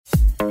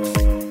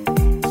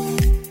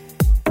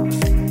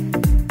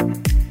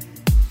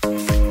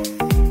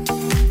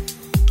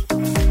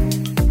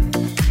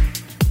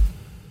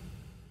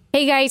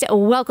Hey guys,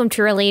 welcome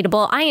to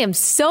Relatable. I am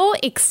so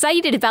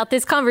excited about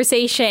this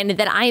conversation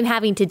that I am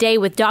having today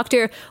with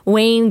Dr.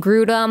 Wayne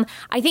Grudem.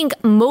 I think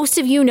most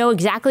of you know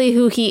exactly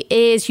who he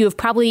is. You have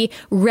probably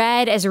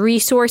read as a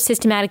resource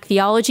Systematic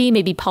Theology,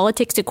 maybe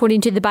Politics According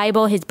to the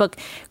Bible, his book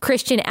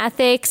Christian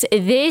Ethics.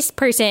 This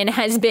person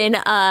has been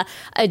a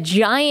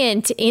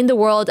giant in the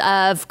world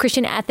of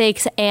Christian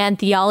ethics and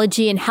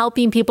theology and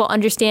helping people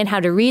understand how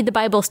to read the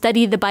Bible,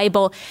 study the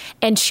Bible,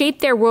 and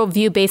shape their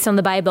worldview based on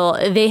the Bible.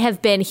 He has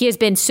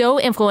been so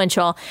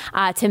influential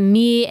to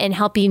me in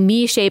helping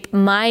me shape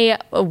my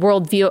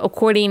worldview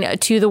according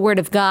to the Word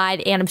of God.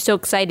 And I'm so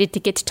excited to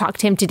get to talk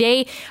to him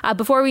today.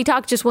 Before we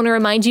talk, just want to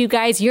remind you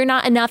guys, you're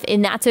not enough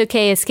and that's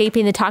okay.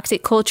 Escaping the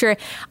toxic culture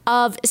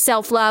of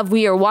self-love.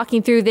 We are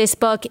walking through this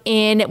book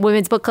in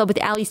Women's Book Club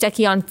with Ali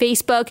Stuckey on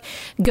Facebook.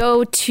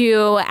 Go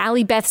to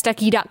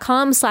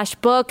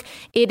alibethstuckey.com/book.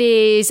 It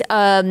is,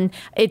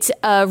 it's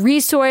a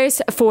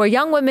resource for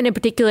young women in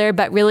particular,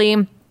 but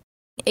really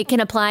it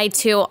can apply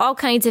to all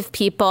kinds of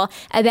people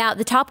about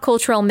the top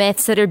cultural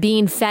myths that are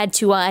being fed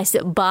to us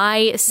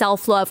by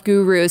self-love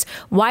gurus,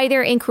 why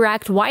they're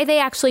incorrect, why they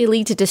actually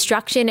lead to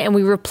destruction, and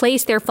we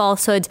replace their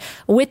falsehoods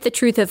with the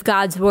truth of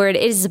God's word.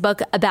 It is a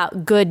book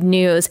about good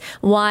news,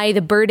 why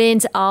the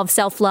burdens of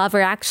self-love are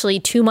actually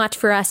too much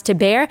for us to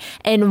bear,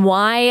 and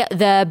why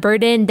the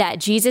burden that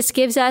Jesus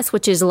gives us,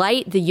 which is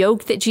light, the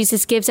yoke that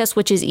Jesus gives us,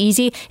 which is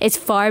easy, is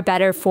far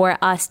better for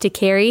us to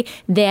carry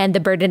than the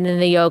burden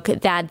and the yoke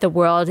that the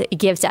world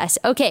gives us.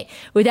 Okay,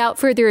 without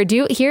further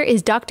ado, here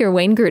is Dr.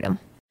 Wayne Grudem.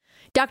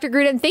 Dr.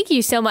 Grudem, thank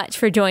you so much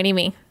for joining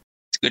me.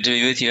 It's good to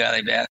be with you,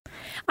 Ali Beth.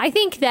 I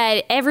think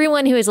that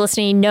everyone who is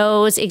listening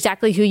knows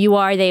exactly who you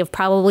are. They have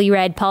probably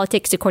read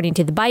Politics According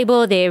to the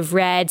Bible. They've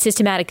read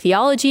Systematic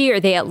Theology,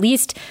 or they at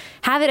least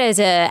have it as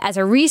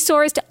a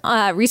resource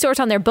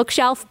on their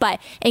bookshelf.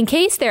 But in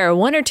case there are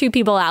one or two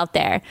people out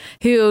there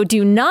who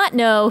do not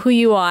know who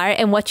you are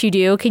and what you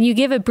do, can you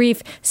give a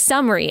brief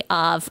summary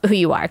of who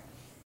you are?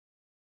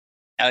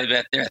 Ali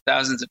Beth, there are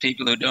thousands of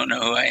people who don't know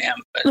who I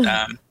am, but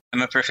I'm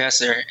a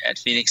professor at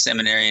Phoenix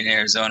Seminary in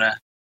Arizona.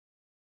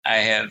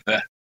 I've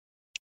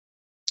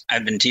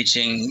been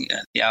teaching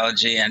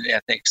theology and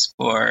ethics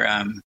for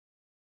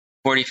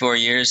 44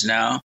 years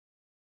now,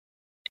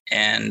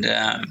 and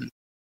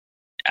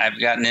I've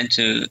gotten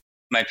into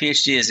my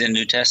PhD is in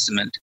New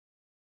Testament,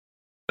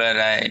 but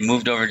I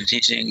moved over to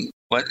teaching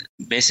what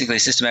basically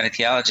systematic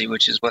theology,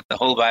 which is what the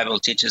whole Bible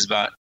teaches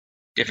about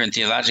different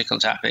theological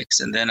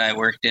topics. And then I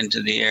worked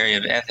into the area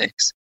of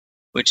ethics,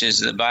 which is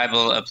the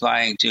Bible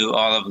applying to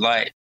all of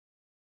life.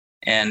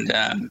 And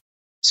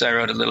so I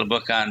wrote a little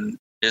book on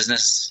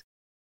business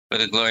for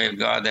the glory of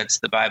God. That's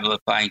the Bible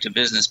applying to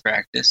business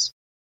practice.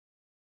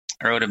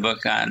 I wrote a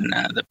book on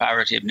the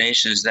poverty of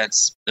nations.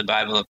 That's the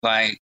Bible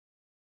applying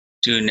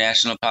to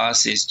national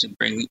policies to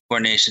bring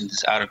poor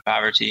nations out of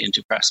poverty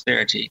into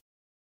prosperity.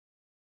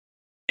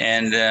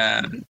 And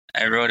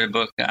I wrote a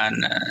book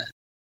on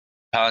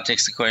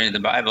Politics According to the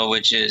Bible,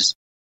 which is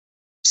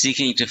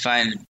seeking to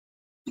find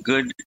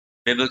good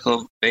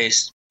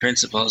biblical-based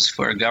principles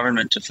for a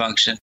government to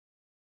function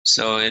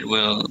so it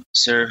will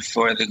serve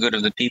for the good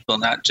of the people,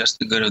 not just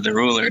the good of the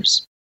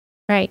rulers.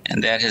 Right.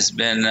 And that has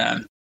been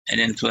an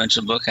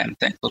influential book. I'm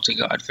thankful to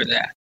God for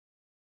that.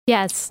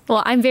 Yes.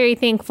 Well, I'm very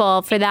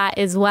thankful for that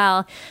as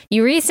well.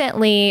 You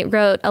recently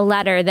wrote a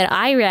letter that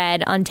I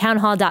read on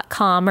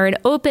townhall.com, or an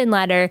open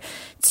letter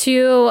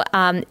to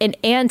an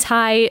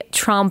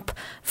anti-Trump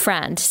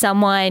friend,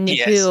 someone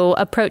who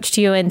approached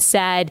you and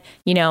said,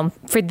 you know,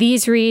 for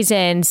these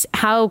reasons,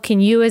 how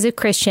can you as a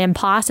Christian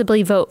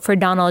possibly vote for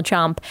Donald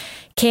Trump?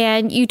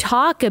 Can you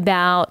talk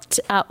about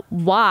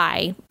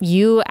why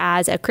you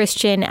as a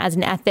Christian, as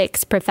an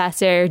ethics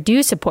professor,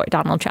 do support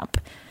Donald Trump?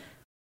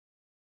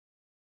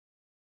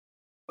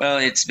 Well,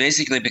 it's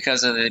basically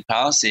because of the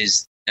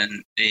policies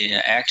and the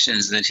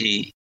actions that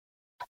he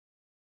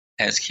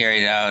has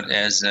carried out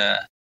as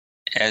a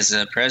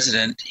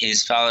president.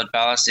 He's followed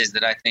policies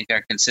that I think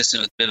are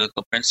consistent with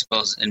biblical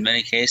principles in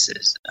many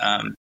cases.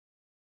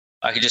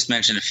 I could just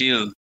mention a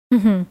few.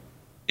 Mm-hmm.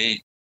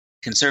 The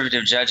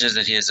conservative judges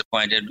that he has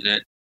appointed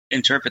that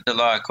interpret the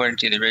law according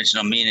to the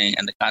original meaning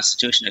and the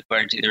Constitution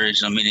according to the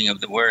original meaning of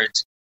the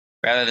words,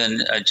 rather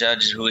than a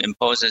judge who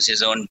imposes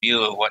his own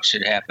view of what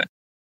should happen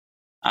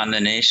on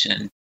the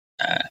nation,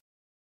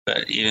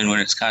 but even when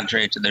it's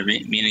contrary to the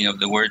meaning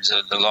of the words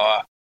of the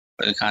law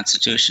or the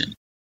Constitution.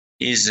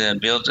 He's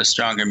built a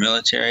stronger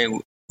military,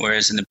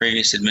 whereas in the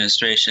previous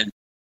administration,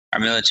 our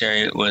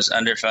military was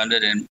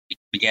underfunded and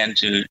began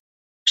to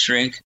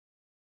shrink.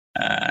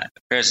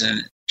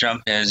 President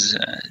Trump has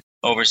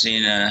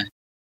overseen a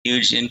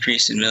huge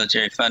increase in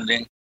military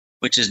funding,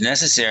 which is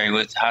necessary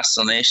with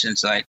hostile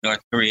nations like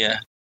North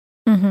Korea,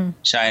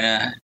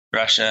 China,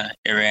 Russia,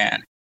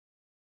 Iran,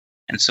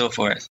 and so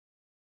forth.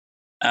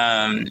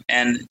 And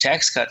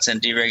tax cuts and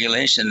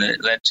deregulation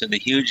that led to the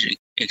huge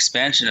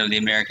expansion of the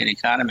American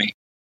economy,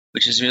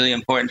 which is really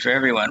important for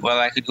everyone. Well,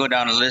 I could go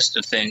down a list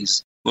of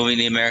things: moving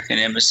the American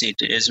embassy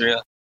to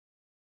Israel,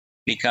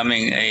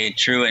 becoming a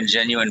true and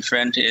genuine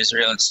friend to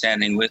Israel and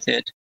standing with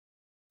it,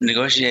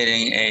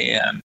 negotiating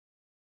a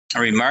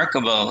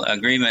remarkable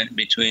agreement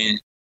between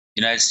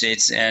the United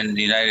States and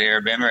the United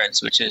Arab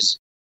Emirates, which is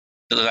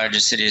the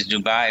largest city is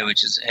Dubai,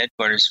 which is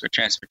headquarters for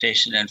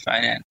transportation and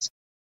finance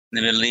in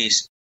the Middle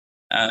East.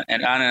 And on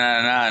and on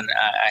and on.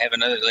 I have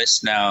another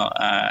list now,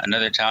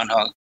 another town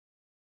hall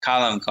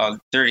column called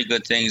 30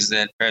 Good Things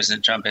That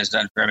President Trump Has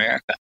Done for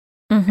America.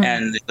 Mm-hmm.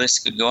 And the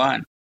list could go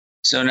on.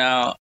 So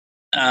now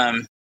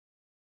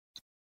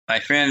my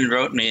friend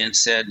wrote me and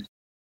said,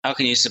 how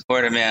can you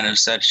support a man of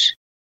such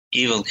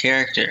evil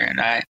character?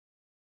 And I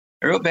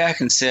wrote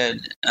back and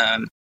said,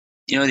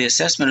 the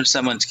assessment of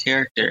someone's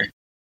character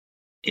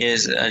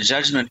is a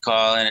judgment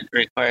call, and it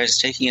requires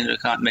taking into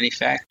account many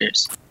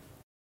factors.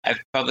 I've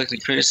publicly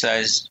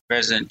criticized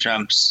President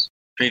Trump's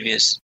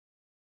previous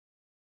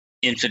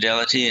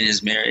infidelity in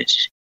his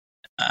marriages,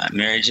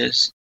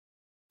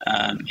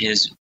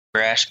 his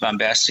brash,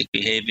 bombastic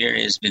behavior,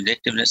 his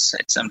vindictiveness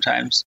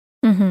sometimes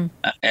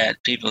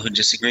at people who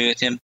disagree with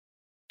him.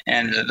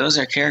 And those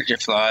are character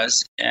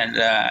flaws, and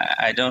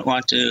I don't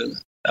want to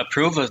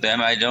approve of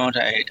them. I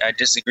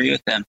disagree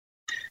with them.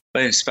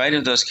 But in spite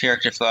of those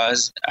character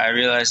flaws, I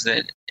realize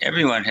that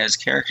everyone has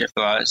character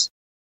flaws.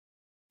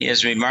 He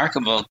has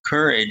remarkable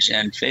courage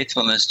and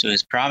faithfulness to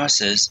his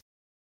promises.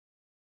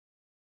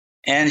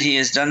 And he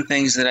has done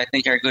things that I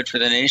think are good for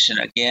the nation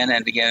again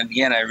and again and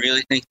again. I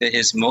really think that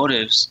his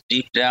motives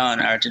deep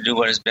down are to do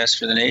what is best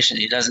for the nation.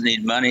 He doesn't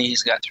need money.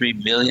 He's got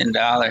 $3 billion,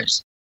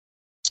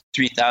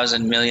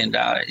 $3,000 million.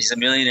 He's a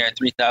millionaire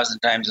 3,000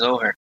 times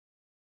over.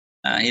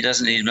 He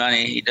doesn't need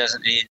money. He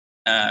doesn't need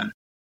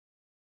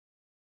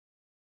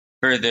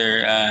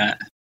further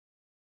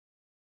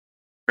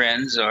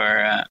friends,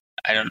 or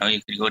I don't know.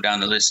 You could go down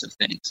the list of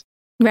things.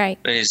 Right.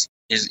 But his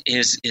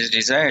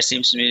desire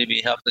seems to me to be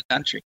help the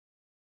country.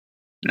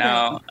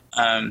 Now,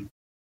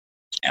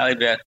 Allie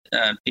Beth,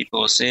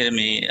 people will say to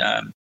me,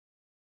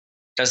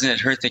 doesn't it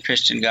hurt the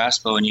Christian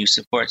gospel when you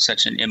support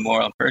such an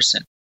immoral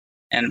person?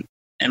 And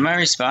my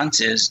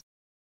response is,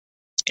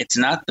 it's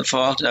not the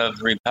fault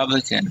of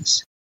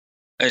Republicans.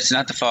 It's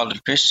not the fault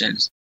of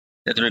Christians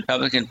that the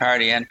Republican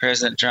Party and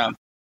President Trump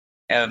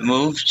have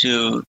moved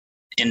to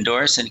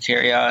endorse and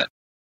carry out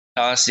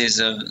policies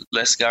of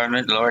less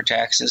government, lower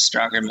taxes,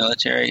 stronger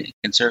military,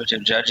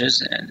 conservative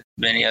judges, and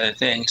many other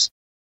things.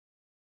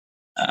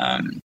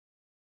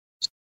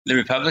 The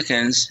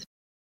Republicans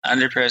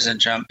under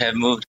President Trump have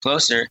moved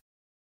closer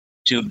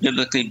to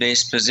biblically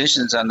based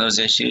positions on those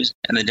issues,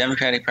 and the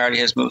Democratic Party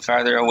has moved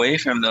farther away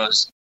from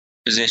those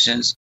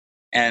positions.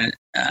 And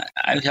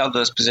I've held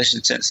those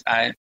positions since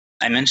I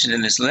mentioned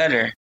in this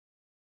letter,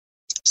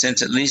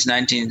 since at least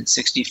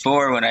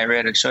 1964, when I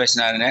read A Choice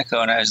Not an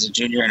Echo, and I was a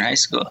junior in high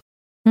school,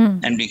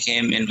 and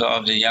became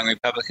involved in Young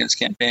Republicans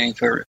campaigning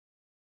for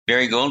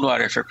Barry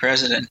Goldwater for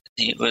president.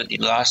 He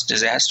lost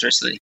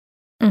disastrously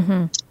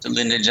to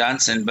Lyndon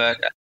Johnson, but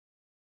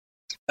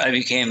I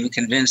became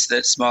convinced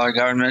that smaller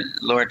government,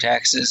 lower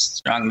taxes,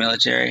 strong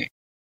military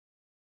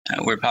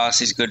were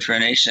policies good for a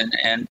nation.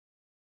 And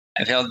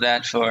I've held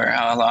that for,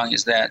 how long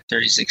is that?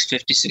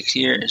 56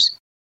 years.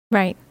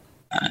 Right.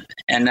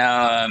 And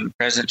now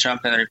President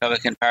Trump and the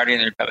Republican Party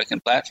and the Republican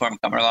platform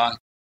come along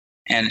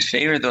and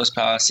favor those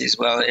policies.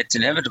 Well, it's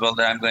inevitable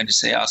that I'm going to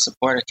say I'll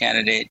support a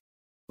candidate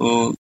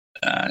who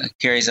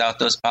carries out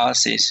those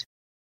policies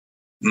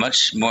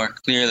much more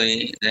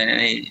clearly than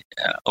any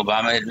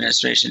Obama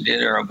administration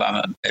did or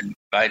Biden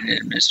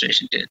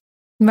administration did.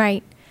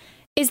 Right.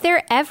 Is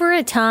there ever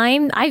a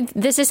time,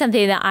 this is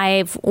something that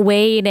I've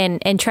weighed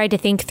and tried to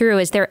think through,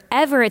 is there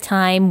ever a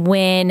time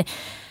when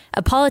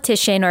a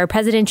politician or a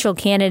presidential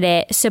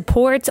candidate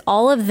supports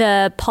all of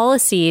the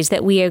policies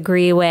that we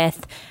agree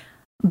with,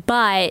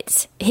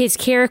 but his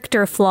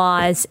character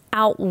flaws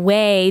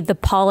outweigh the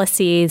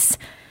policies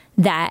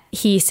that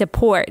he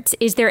supports?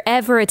 Is there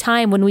ever a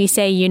time when we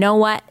say, you know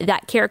what,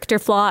 that character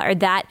flaw or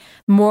that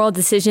moral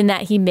decision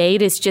that he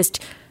made is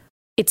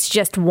it's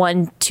just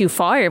one too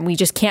far, and we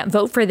just can't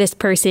vote for this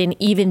person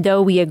even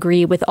though we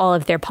agree with all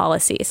of their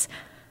policies?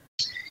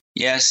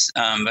 Yes,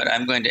 but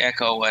I'm going to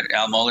echo what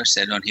Al Mohler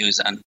said when he was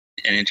on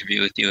an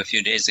interview with you a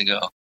few days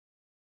ago.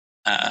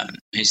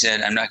 He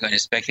said, I'm not going to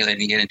speculate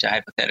and get into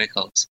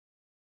hypotheticals.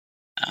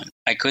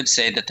 I could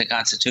say that the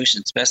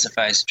Constitution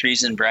specifies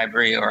treason,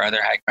 bribery, or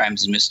other high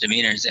crimes and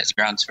misdemeanors as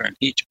grounds for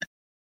impeachment.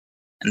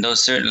 And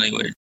those certainly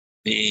would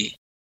be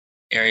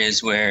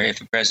areas where,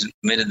 if a president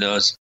committed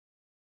those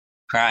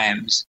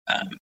crimes,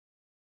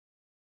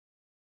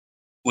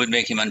 would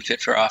make him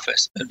unfit for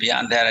office. But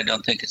beyond that, I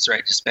don't think it's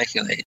right to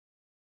speculate.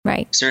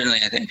 Right. Certainly,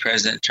 I think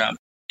President Trump,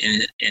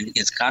 in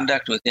his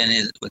conduct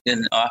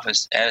within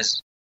office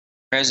as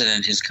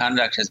president, his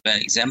conduct has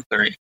been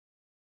exemplary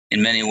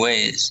in many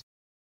ways.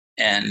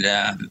 And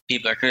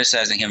people are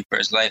criticizing him for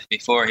his life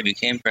before he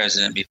became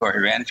president, before he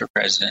ran for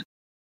president.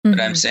 Mm-hmm.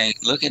 But I'm saying,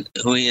 look at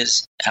who he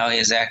is, how he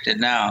has acted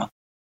now,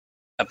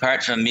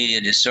 apart from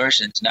media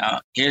distortions.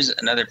 Now, here's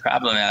another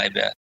problem, Allie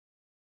Beth.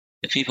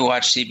 If people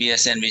watch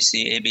CBS,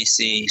 NBC,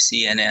 ABC,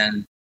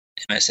 CNN,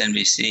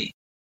 MSNBC,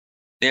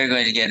 they're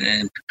going to get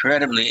an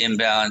incredibly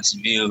imbalanced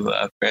view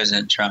of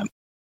President Trump.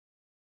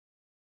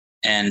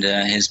 and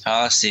his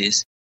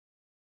policies.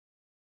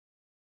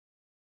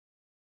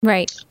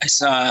 Right. I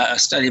saw a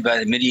study by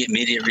the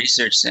Media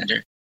Research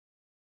Center.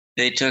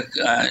 They took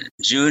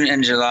June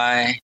and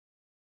July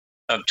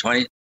of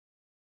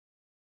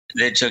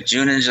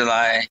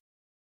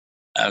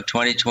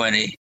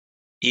 2020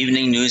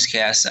 evening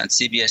newscasts on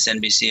CBS,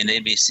 NBC, and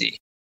ABC,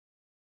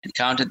 and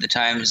counted the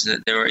times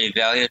that there were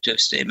evaluative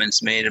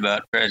statements made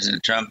about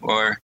President Trump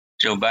or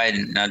Joe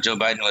Biden. Now, Joe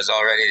Biden was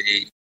already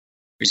the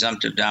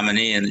presumptive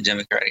nominee in the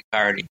Democratic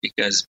Party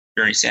because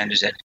Bernie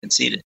Sanders had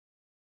conceded.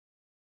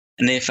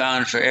 And they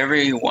found for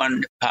every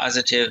one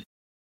positive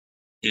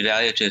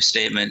evaluative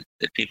statement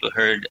that people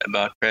heard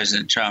about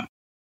President Trump,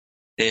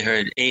 they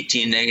heard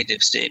 18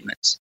 negative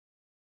statements.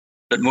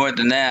 But more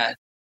than that,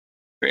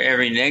 for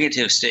every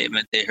negative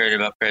statement they heard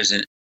about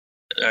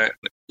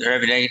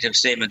every negative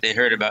statement they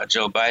heard about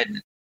Joe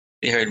Biden,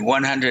 they heard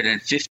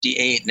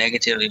 158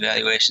 negative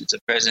evaluations of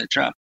President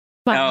Trump.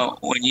 Wow. Now,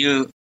 when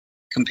you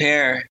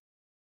compare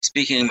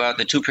speaking about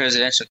the two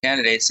presidential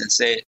candidates and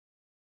say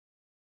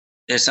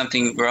there's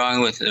something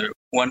wrong with the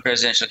one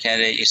presidential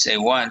candidate, you say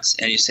once,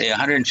 and you say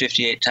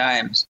 158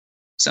 times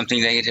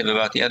something negative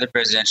about the other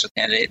presidential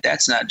candidate,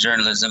 that's not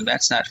journalism.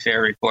 That's not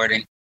fair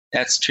reporting.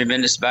 That's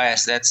tremendous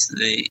bias. That's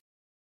the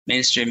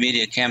mainstream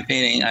media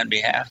campaigning on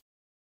behalf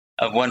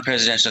of one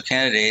presidential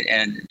candidate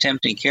and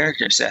attempting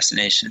character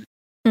assassination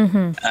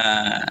on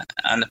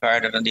the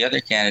part of the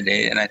other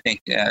candidate. And I think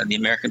the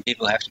American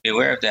people have to be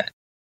aware of that.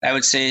 I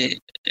would say,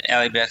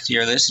 Allie Beth, to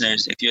your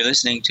listeners, if you're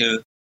listening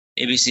to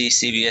ABC,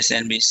 CBS,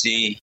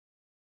 NBC,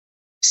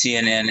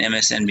 CNN,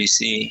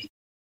 MSNBC,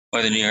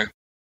 or the New York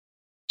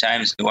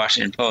Times, the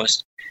Washington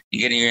Post, and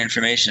getting your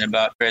information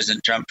about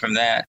President Trump from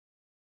that,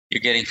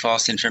 you're getting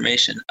false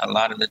information a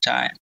lot of the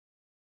time.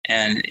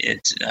 And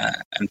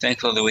I'm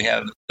thankful that we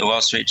have the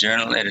Wall Street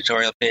Journal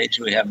editorial page,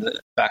 we have the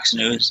Fox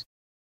News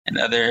and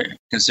other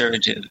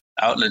conservative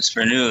outlets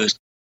for news,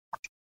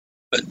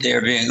 but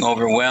they're being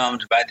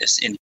overwhelmed by this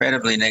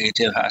incredibly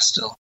negative,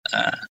 hostile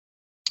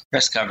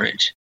press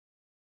coverage.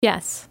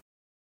 Yes.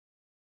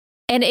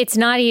 And it's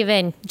not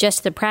even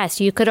just the press.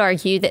 You could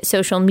argue that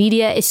social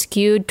media is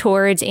skewed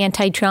towards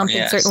anti-Trump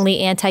and certainly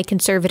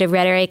anti-conservative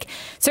rhetoric.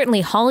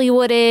 Certainly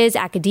Hollywood is,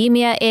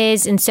 academia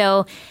is. And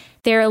so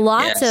there are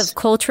lots of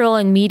cultural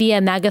and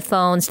media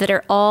megaphones that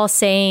are all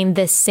saying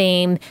the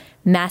same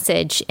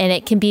message. And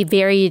it can be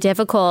very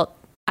difficult,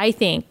 I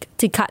think,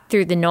 to cut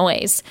through the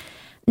noise.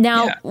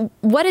 Now,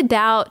 what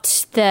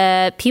about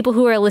the people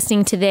who are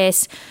listening to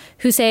this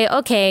who say,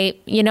 okay,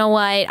 you know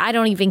what, I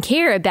don't even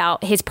care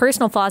about his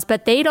personal flaws,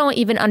 but they don't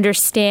even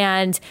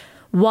understand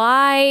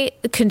why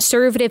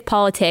conservative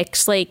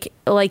politics,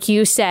 like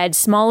you said,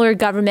 smaller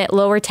government,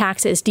 lower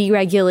taxes,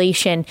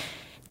 deregulation,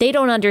 they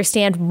don't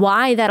understand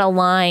why that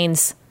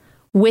aligns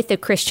with the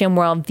Christian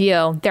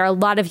worldview. There are a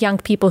lot of young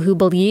people who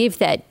believe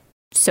that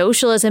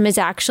socialism is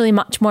actually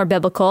much more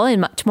biblical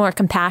and much more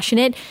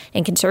compassionate,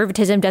 and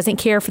conservatism doesn't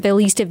care for the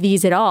least of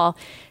these at all.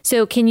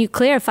 So can you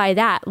clarify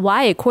that?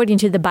 Why, according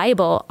to the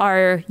Bible,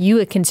 are you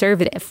a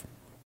conservative?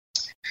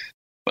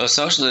 Well,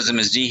 socialism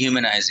is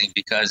dehumanizing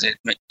because it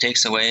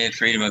takes away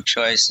freedom of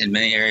choice in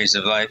many areas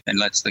of life and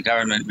lets the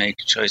government make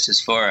choices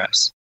for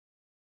us.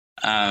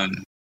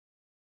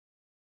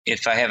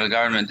 If I have a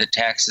government that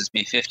taxes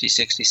me 50,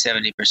 60,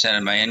 70%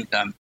 of my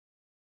income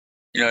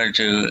in order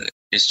to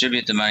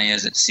distribute the money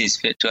as it sees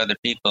fit to other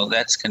people,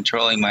 that's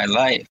controlling my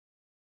life.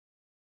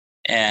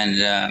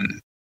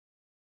 And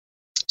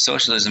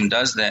socialism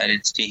does that.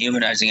 It's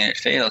dehumanizing, and it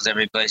fails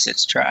every place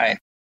it's tried.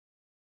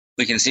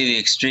 We can see the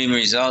extreme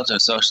result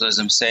of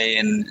socialism, say,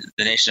 in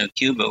the nation of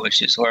Cuba,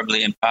 which is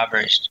horribly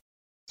impoverished,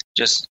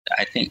 just,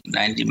 I think,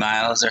 90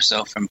 miles or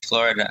so from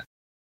Florida.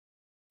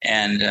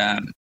 And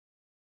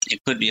it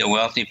could be a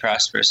wealthy,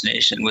 prosperous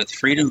nation with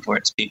freedom for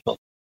its people,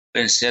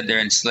 but instead they're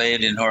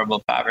enslaved in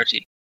horrible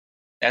poverty.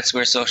 That's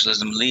where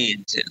socialism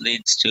leads. It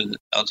leads to,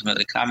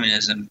 ultimately,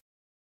 communism.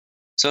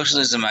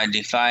 Socialism I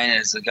define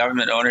as the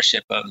government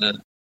ownership of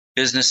the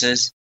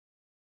businesses,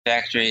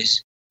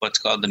 factories, what's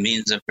called the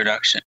means of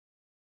production.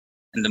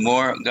 And the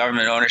more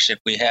government ownership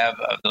we have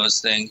of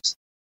those things,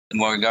 the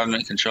more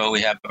government control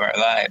we have of our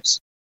lives.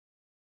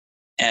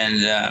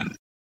 And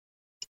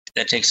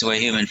that takes away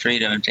human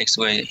freedom and takes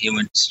away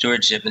human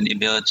stewardship and the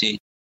ability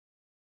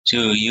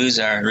to use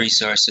our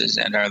resources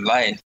and our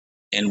life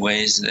in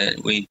ways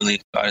that we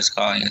believe God is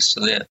calling us to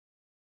live.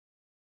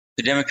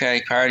 The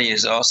Democratic Party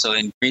is also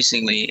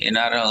increasingly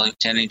not only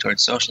tending toward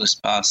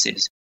socialist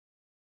policies,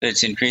 but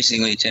it's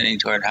increasingly tending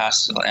toward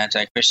hostile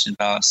anti-Christian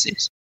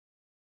policies,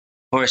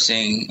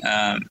 forcing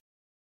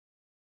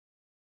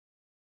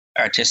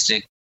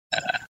artistic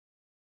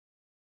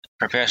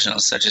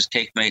professionals such as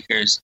cake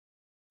makers,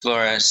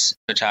 florists,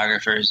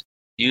 photographers,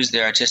 use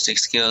their artistic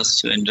skills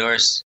to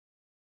endorse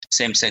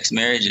same-sex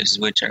marriages,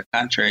 which are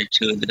contrary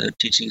to the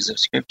teachings of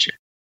Scripture.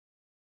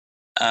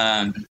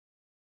 And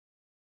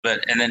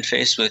then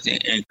faced with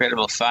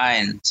incredible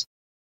fines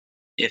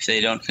if they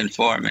don't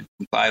conform and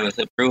comply with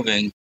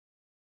approving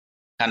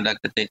conduct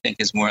that they think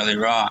is morally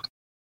wrong.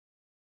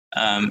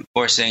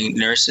 Forcing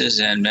nurses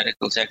and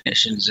medical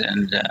technicians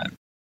and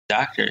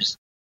doctors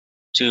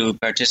to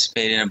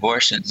participate in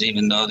abortions,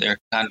 even though they're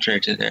contrary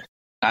to their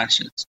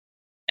conscience.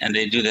 And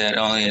they do that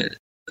only at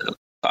the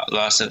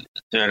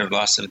threat of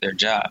loss of their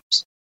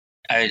jobs.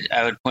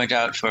 I would point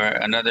out, for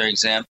another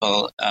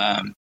example,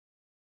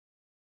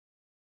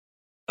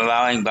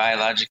 allowing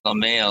biological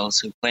males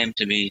who claim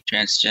to be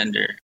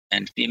transgender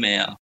and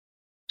female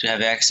to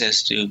have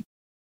access to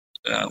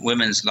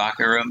women's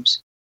locker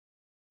rooms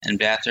and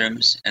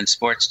bathrooms and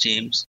sports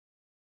teams.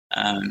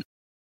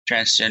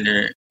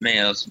 Transgender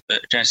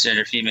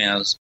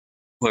females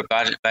who are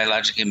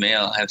biologically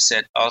male have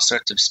set all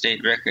sorts of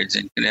state records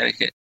in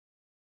Connecticut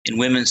in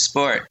women's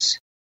sports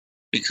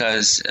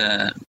because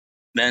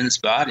men's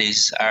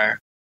bodies are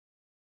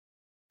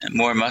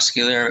more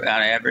muscular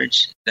on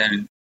average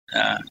than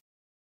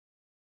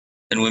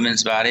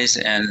women's bodies,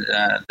 and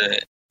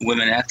the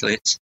women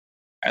athletes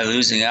are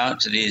losing out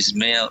to these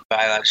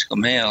biological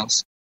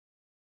males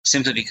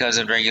simply because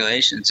of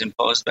regulations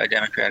imposed by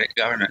democratic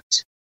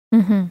governments,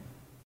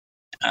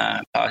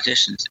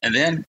 politicians. And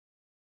then,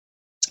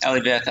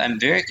 Ellie Beth, I'm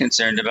very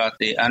concerned about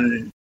the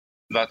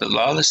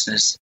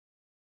lawlessness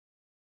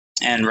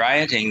and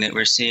rioting that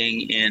we're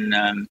seeing in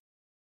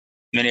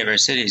many of our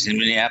cities, in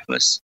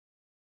Minneapolis,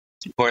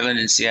 in Portland,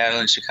 in Seattle,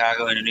 in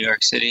Chicago, and in New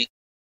York City,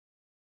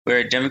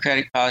 where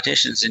Democratic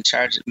politicians in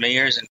charge,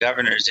 mayors and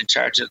governors in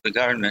charge of the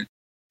government,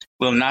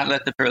 will not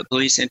let the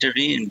police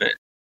intervene,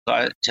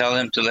 but tell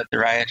them to let the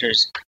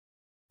rioters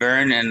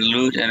burn and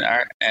loot and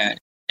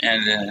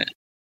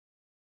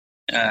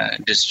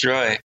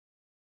destroy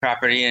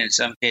property, and in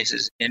some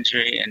cases,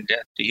 injury and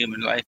death to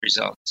human life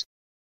results.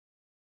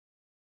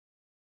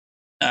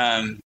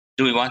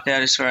 Do we want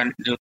that? Is that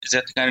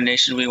the kind of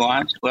nation we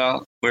want?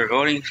 Well, we're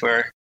voting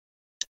for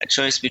a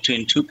choice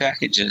between two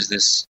packages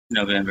this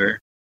November.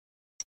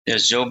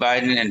 There's Joe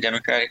Biden and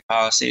Democratic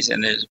policies,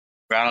 and there's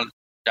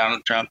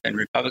Donald Trump and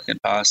Republican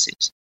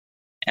policies.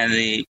 And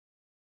the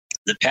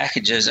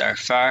packages are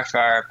far,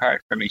 far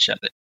apart from each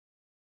other.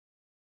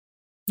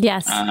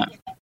 Yes.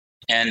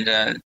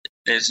 And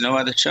there's no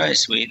other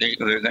choice. We're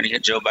going to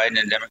get Joe Biden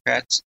and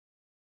Democrats,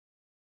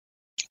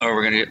 or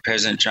we're going to get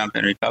President Trump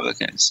and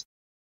Republicans.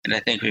 And I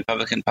think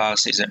Republican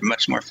policies are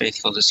much more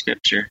faithful to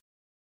Scripture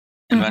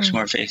and much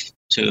more faithful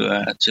to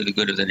the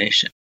good of the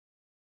nation.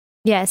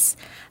 Yes.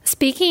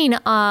 Speaking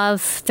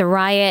of the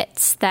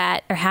riots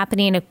that are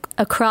happening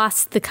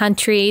across the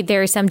country,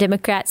 there are some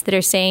Democrats that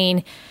are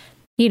saying,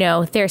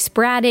 they're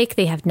sporadic.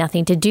 They have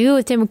nothing to do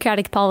with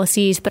democratic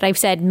policies. But I've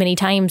said many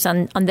times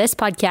on this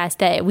podcast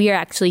that we are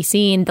actually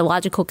seeing the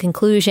logical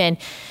conclusion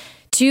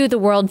to the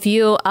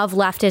worldview of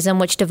leftism,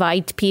 which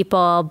divides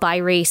people by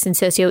race and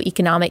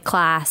socioeconomic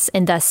class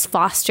and thus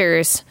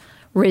fosters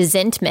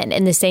resentment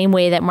in the same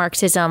way that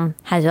Marxism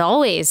has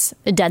always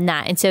done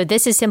that. And so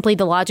this is simply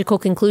the logical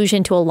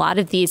conclusion to a lot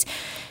of these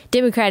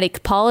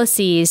democratic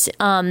policies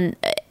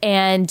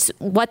and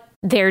what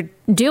they're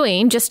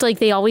doing, just like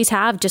they always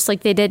have, just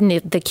like they did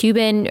in the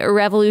Cuban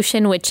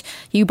Revolution, which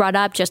you brought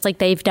up, just like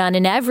they've done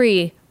in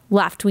every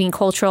left-wing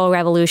cultural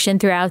revolution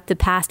throughout the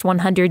past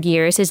 100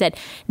 years, is that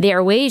they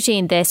are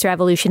waging this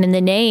revolution in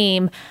the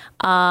name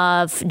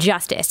of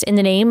justice, in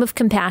the name of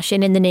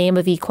compassion, in the name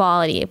of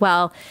equality.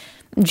 Well,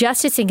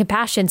 justice and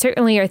compassion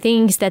certainly are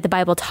things that the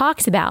Bible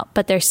talks about,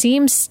 but there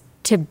seems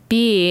to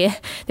be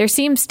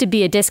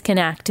a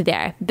disconnect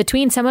there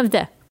between some of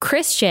the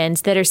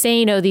Christians that are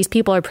saying, these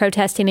people are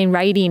protesting and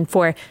writing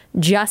for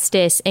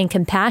justice and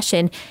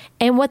compassion,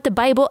 and what the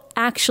Bible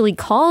actually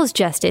calls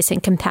justice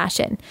and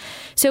compassion.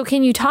 So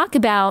can you talk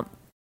about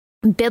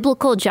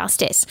biblical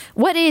justice?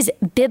 What is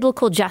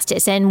biblical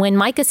justice? And when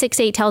Micah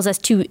 6:8 tells us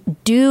to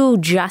do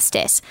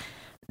justice,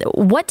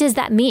 what does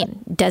that mean?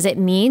 Does it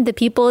mean the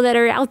people that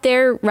are out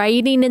there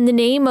rioting in the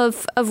name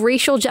of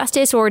racial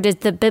justice, or does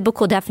the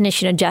biblical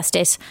definition of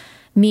justice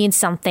mean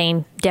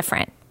something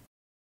different?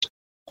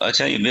 I'll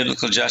tell you,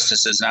 biblical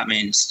justice does not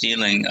mean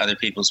stealing other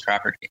people's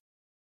property.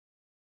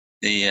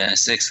 The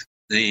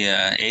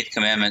eighth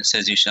commandment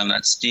says you shall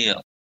not steal.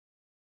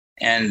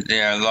 And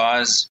there are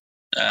laws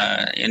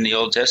in the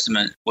Old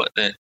Testament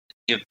that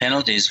give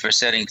penalties for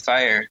setting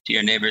fire to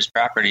your neighbor's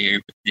property, or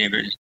your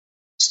neighbor's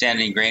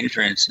standing grain,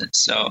 for instance.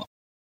 So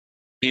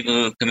people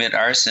who commit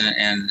arson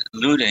and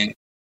looting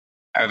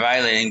are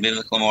violating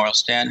biblical moral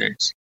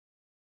standards.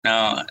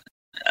 Now,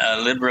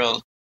 a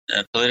liberal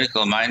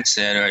political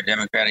mindset, or a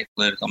democratic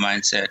political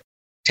mindset,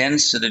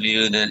 tends to the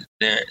view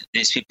that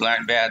these people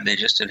aren't bad, they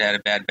just have had a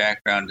bad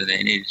background and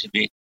they needed to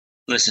be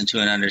listened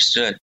to and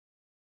understood.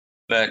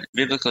 But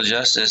biblical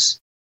justice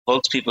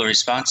holds people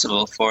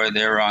responsible for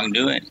their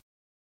wrongdoing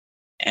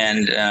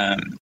and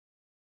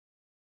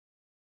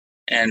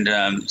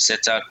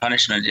sets out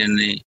punishment in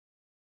the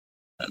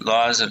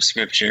laws of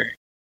Scripture.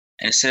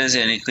 And it says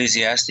in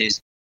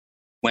Ecclesiastes,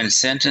 when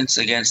sentence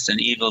against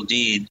an evil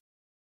deed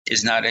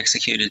is not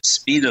executed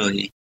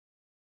speedily,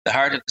 the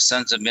heart of the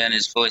sons of men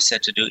is fully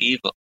set to do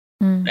evil.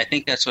 And I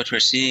think that's what we're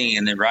seeing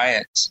in the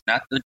riots,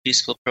 not the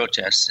peaceful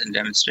protests and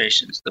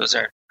demonstrations. Those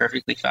are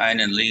perfectly fine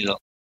and legal.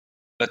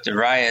 But the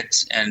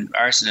riots and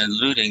arson and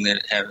looting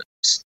that have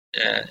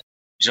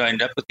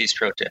joined up with these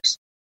protests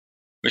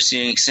We're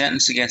seeing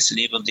sentence against an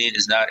evil deed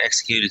is not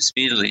executed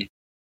speedily.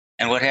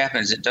 And what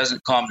happens? It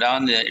doesn't calm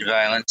down the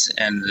violence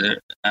and the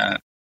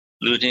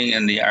looting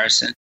and the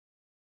arson.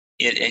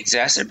 It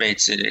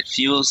exacerbates it. It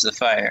fuels the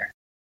fire.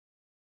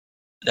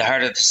 The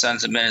heart of the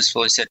sons of men is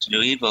fully set to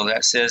do evil.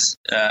 That says,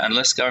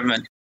 unless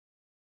government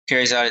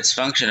carries out its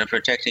function of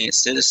protecting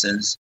its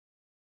citizens,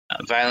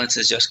 violence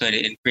is just going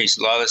to increase.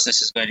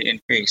 Lawlessness is going to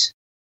increase.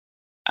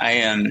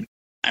 I'm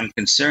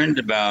concerned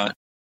about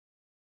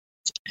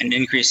an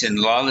increase in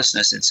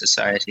lawlessness in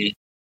society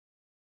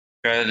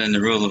rather than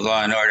the rule of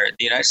law and order.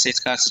 The United States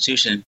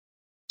Constitution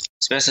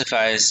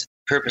specifies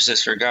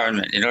purposes for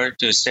government in order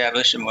to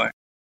establish a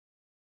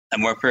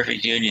more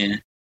perfect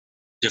union,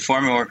 to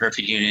form a more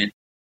perfect union,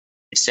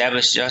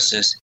 establish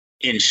justice,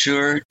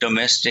 ensure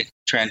domestic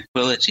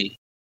tranquility.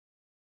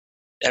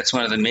 That's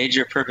one of the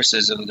major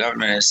purposes of the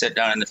government as set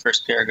down in the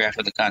first paragraph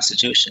of the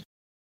Constitution.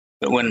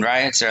 But when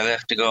riots are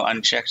left to go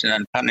unchecked and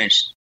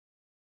unpunished,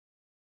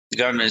 the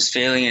government is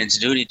failing in its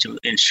duty to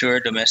ensure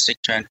domestic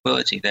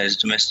tranquility, that is,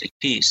 domestic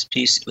peace,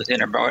 peace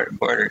within our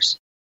borders,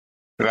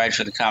 provide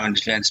for the common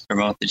defense,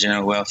 promote the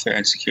general welfare,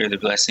 and secure the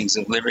blessings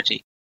of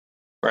liberty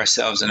for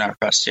ourselves and our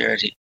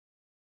posterity.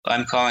 Well,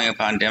 I'm calling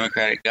upon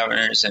democratic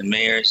governors and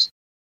mayors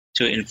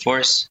to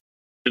enforce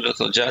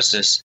biblical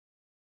justice,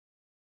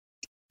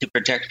 to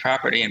protect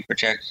property and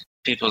protect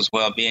people's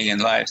well-being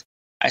and lives.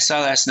 I saw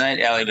last night,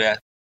 Allie Beth,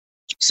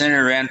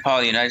 Senator Rand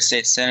Paul, the United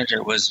States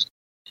Senator, was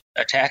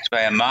attacked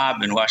by a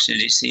mob in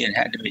Washington, D.C., and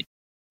he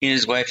and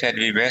his wife had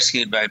to be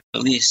rescued by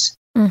police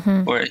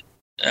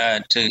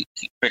to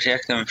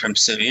protect them from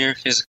severe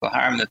physical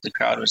harm that the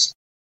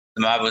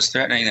mob was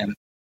threatening them.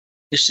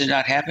 This should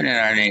not happen in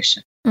our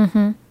nation.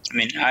 I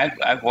mean,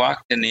 I've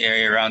walked in the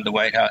area around the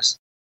White House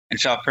and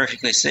felt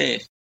perfectly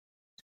safe,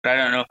 but I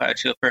don't know if I would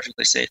feel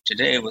perfectly safe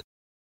today with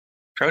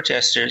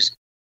protesters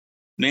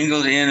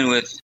mingled in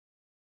with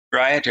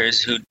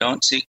rioters who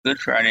don't seek good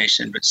for our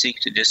nation, but seek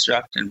to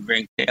disrupt and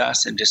bring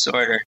chaos and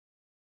disorder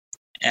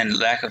and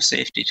lack of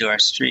safety to our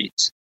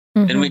streets.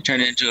 Then we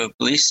turn into a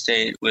police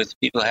state with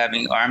people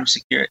having armed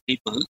security,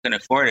 people who can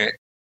afford it,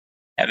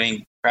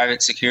 having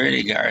private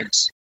security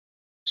guards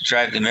to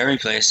drive them every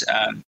place.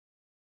 I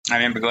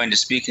remember going to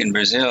speak in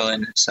Brazil,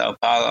 in Sao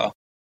Paulo,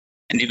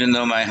 and even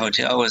though my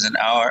hotel was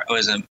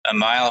a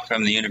mile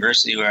from the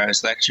university where I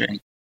was lecturing,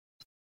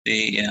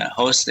 the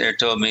host there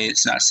told me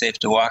it's not safe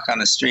to walk on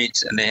the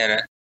streets, and they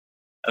had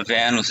a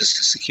van with a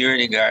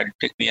security guard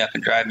pick me up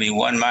and drive me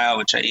 1 mile,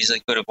 which I easily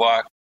could have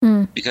walked,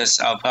 because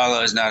Sao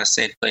Paulo is not a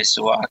safe place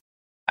to walk.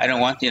 I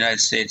don't want the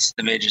United States,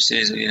 the major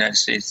cities of the United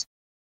States,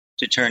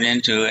 to turn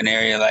into an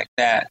area like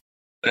that.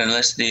 But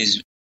unless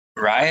these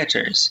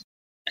rioters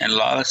and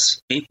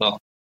lawless people,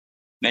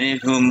 many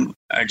of whom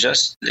are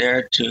just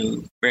there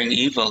to bring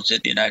evil to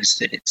the United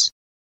States,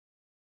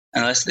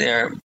 unless they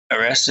are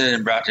arrested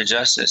and brought to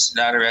justice,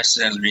 not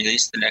arrested and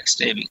released the next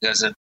day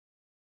because of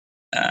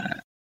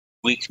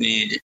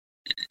weak-kneed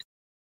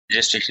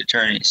district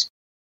attorneys,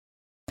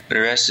 but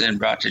arrested and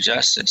brought to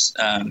justice,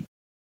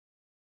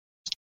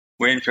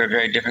 we're in for a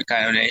very different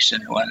kind of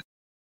nation, one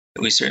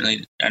that we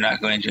certainly are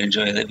not going to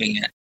enjoy living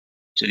in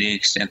to the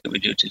extent that we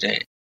do today.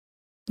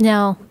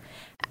 Now,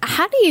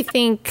 how do you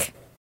think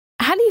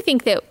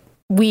that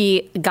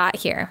we got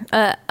here?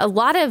 A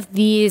lot of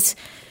these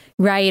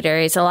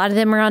rioters, a lot of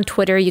them are on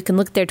Twitter. You can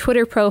look at their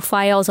Twitter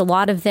profiles. A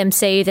lot of them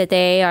say that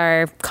they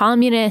are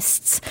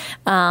communists,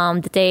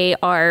 that they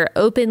are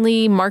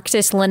openly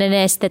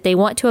Marxist-Leninists, that they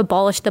want to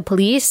abolish the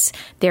police.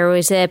 There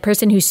was a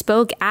person who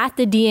spoke at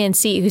the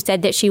DNC who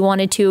said that she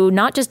wanted to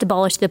not just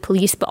abolish the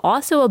police, but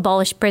also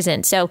abolish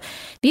prison. So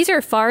these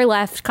are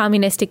far-left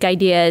communistic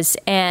ideas.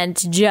 And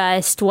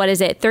just,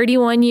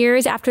 31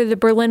 years after the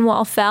Berlin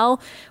Wall fell,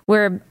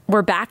 we're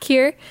back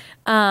here.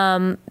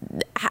 How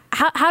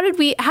did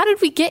we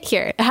get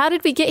here? How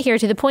did we get here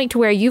to the point to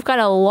where you've got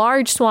a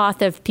large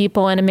swath of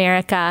people in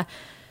America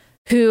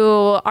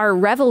who are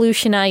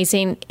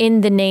revolutionizing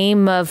in the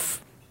name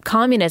of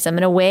communism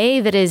in a way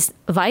that is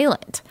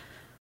violent?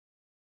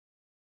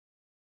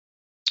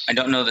 I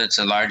don't know that it's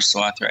a large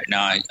swath right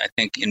now. I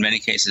think in many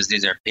cases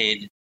these are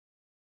paid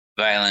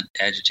violent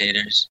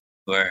agitators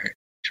who are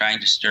trying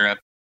to stir up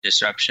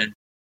disruption.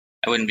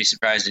 I wouldn't be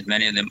surprised if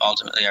many of them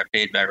ultimately are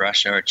paid by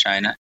Russia or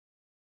China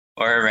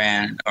or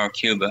Iran or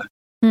Cuba.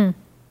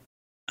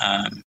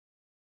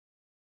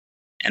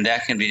 And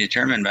that can be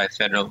determined by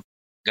federal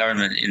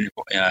government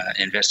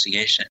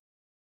investigation.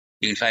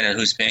 You can find out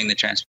who's paying the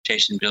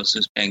transportation bills,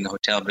 who's paying the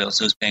hotel bills,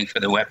 who's paying for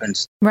the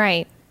weapons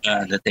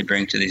that they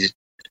bring to these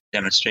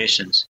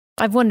demonstrations.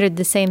 I've wondered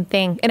the same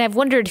thing. And I've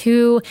wondered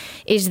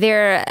is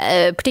there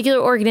a particular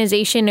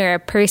organization or a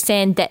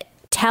person that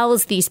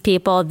tells these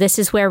people, this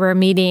is where we're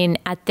meeting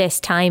at this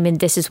time and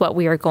this is what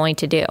we are going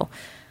to do?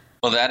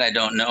 Well, that I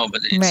don't know,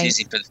 but it's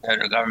easy for the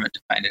federal government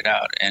to find it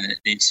out, and it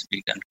needs to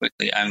be done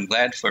quickly. I'm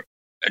glad for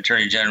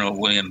Attorney General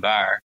William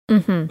Barr,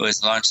 who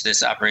has launched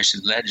this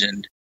Operation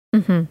Legend,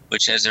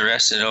 which has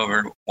arrested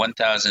over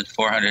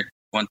 1,400,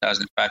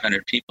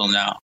 1,500 people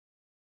now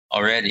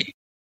already.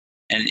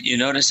 And you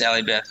notice,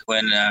 Allie Beth,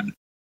 when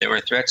there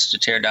were threats to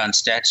tear down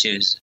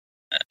statues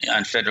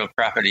on federal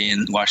property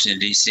in Washington,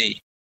 D.C.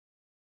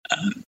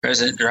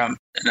 President Trump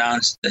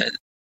announced that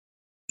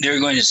they were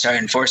going to start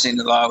enforcing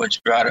the law,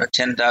 which brought a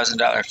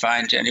 $10,000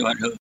 fine to anyone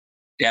who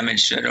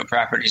damaged federal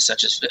property,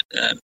 such as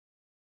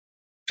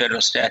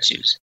federal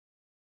statues.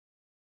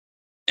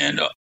 And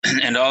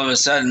all of a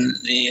sudden,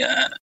 the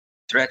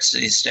threats to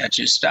these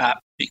statues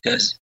stopped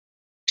because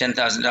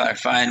 $10,000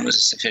 fine was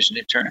a sufficient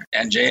deterrent,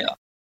 and jail.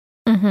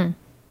 Mm-hmm.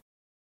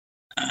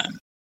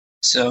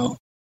 So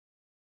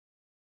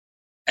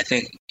I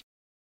think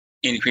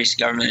increased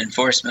government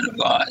enforcement of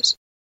laws.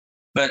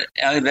 But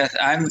Allie Beth,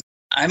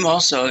 I'm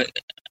also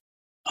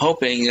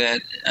hoping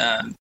that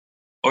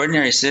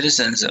ordinary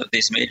citizens of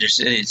these major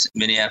cities,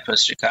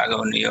 Minneapolis,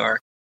 Chicago, New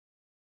York,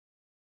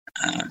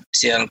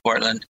 Seattle,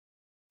 Portland,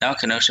 now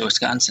Kenosha,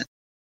 Wisconsin.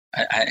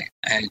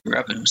 I grew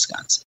up in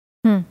Wisconsin.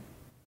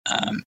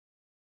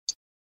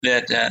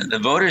 That the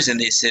voters in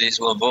these cities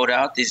will vote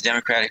out these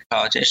Democratic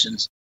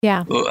politicians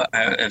who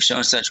have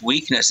shown such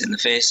weakness in the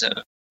face of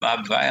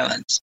mob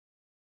violence,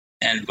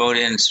 and vote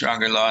in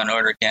stronger law and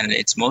order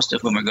candidates, most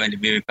of whom are going to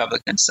be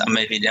Republicans. Some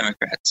may be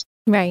Democrats.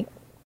 Right.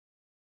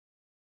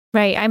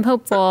 I'm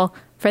hopeful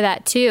for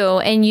that too.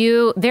 And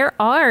there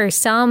are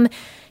some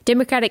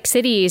Democratic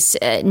cities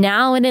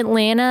now in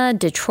Atlanta,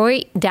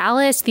 Detroit,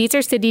 Dallas. These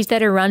are cities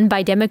that are run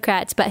by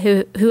Democrats, but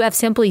who have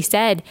simply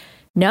said,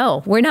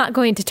 no, we're not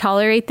going to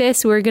tolerate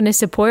this. We're going to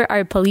support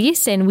our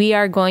police, and we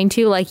are going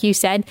to, like you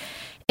said,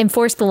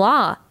 enforce the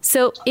law.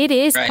 So it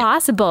is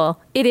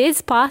possible. It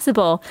is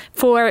possible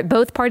for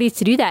both parties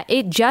to do that.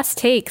 It just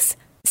takes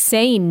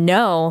saying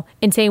no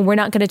and saying we're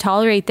not going to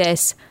tolerate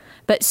this.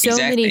 But so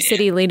many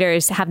city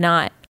leaders have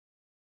not.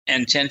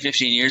 And 10,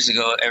 15 years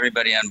ago,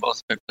 everybody on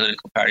both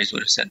political parties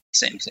would have said the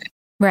same thing.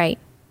 Right.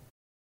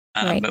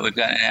 But we've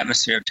got an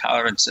atmosphere of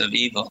tolerance of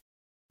evil.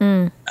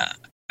 A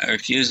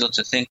refusal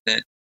to think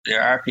that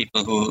there are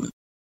people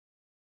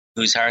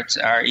whose hearts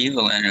are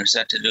evil and are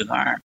set to do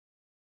harm.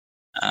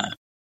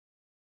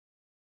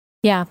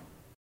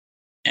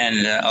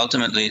 And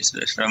ultimately,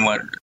 it's from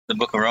what the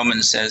book of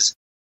Romans says,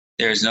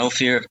 there is no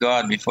fear of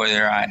God before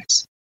their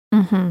eyes.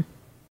 Mm-hmm.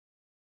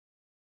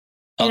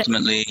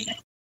 Ultimately,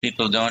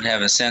 people don't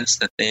have a sense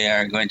that they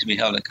are going to be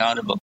held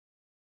accountable.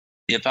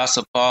 The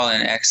Apostle Paul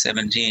in Acts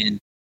 17,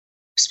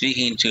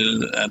 speaking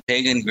to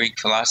pagan Greek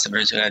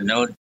philosophers who had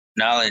no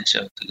knowledge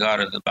of the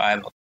God of the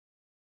Bible,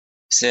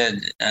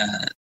 said,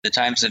 the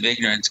times of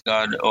ignorance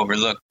God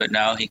overlooked, but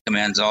now he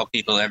commands all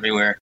people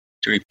everywhere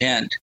to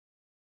repent,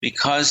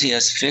 because he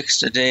has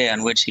fixed a day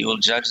on which he will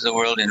judge the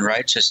world in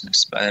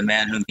righteousness by the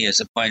man whom he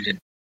has appointed.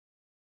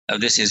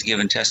 Of this he has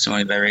given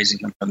testimony by raising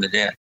him from the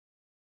dead.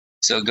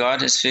 So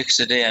God has fixed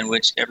a day on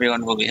which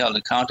everyone will be held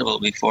accountable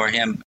before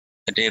him,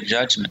 a day of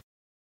judgment.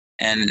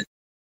 And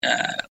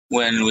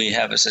when we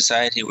have a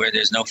society where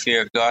there's no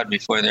fear of God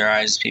before their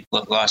eyes, people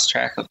have lost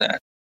track of that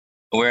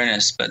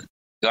awareness. But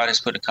God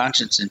has put a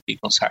conscience in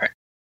people's heart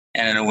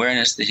and an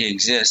awareness that he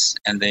exists,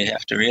 and they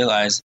have to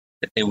realize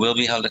that they will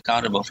be held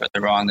accountable for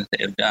the wrong that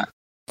they have done.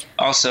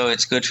 Also,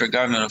 it's good for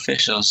government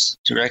officials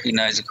to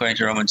recognize, according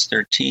to Romans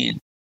 13,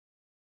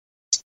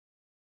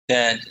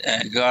 that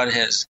God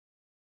has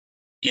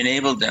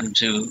enabled them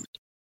to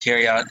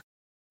carry out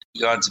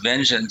God's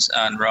vengeance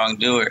on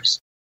wrongdoers.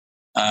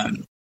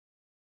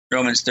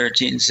 Romans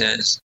 13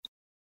 says,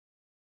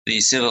 the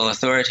civil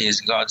authority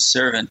is God's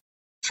servant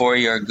for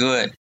your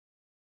good.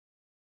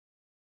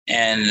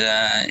 And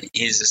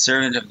he's a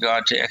servant of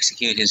God to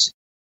execute his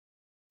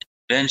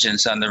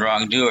vengeance on the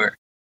wrongdoer.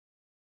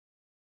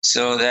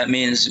 So that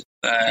means,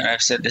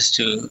 I've said this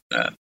to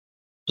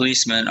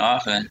policemen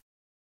often,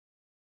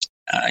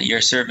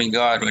 you're serving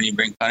God when you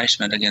bring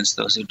punishment against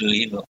those who do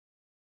evil.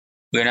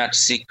 We're not to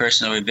seek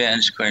personal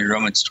revenge, according to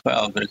Romans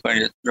 12, but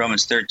according to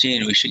Romans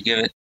 13, we should give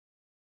it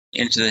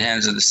into the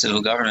hands of the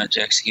civil government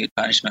to execute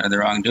punishment of the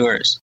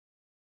wrongdoers.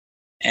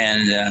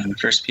 And 1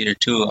 Peter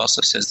 2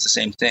 also says the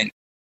same thing.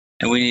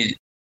 And we need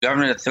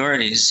government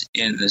authorities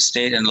in the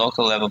state and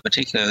local level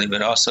particularly,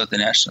 but also at the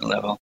national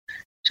level,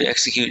 to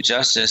execute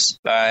justice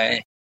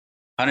by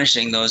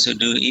punishing those who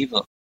do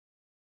evil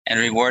and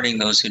rewarding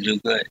those who do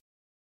good.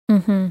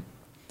 Mm-hmm.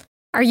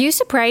 Are you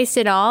surprised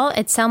at all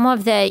at some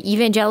of the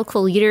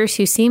evangelical leaders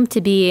who seem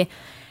to be,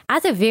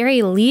 at the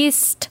very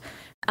least,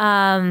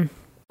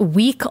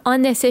 weak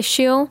on this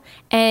issue?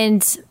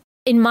 And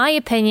in my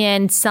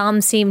opinion,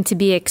 some seem to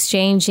be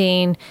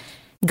exchanging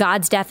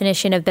God's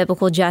definition of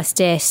biblical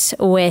justice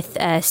with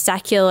a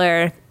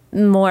secular,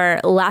 more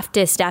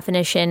leftist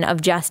definition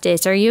of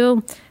justice. Are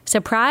you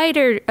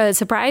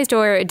surprised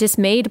or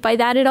dismayed by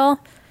that at all?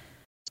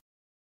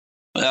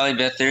 Well, Allie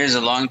Beth, there is a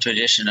long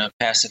tradition of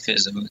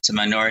pacifism. It's a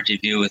minority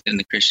view within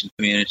the Christian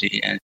community.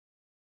 And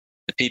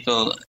the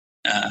people,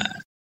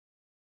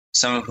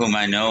 some of whom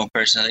I know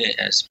personally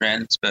as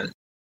friends, but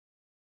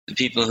the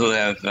people who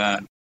have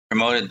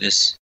promoted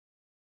this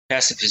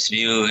pacifist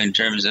view in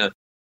terms of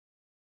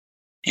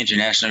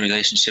international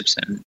relationships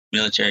and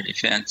military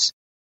defense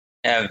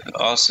have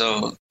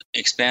also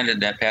expanded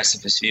that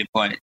pacifist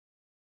viewpoint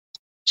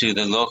to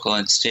the local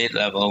and state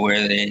level,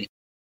 where they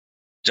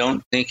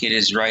don't think it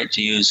is right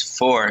to use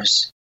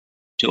force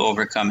to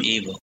overcome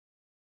evil.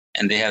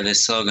 And they have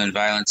this slogan,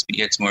 violence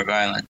begets more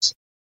violence.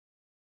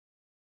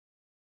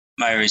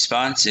 My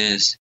response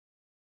is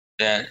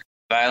that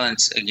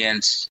violence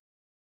against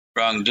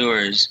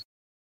wrongdoers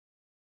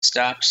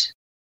stops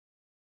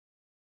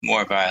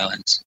more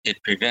violence.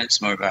 It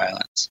prevents more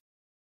violence.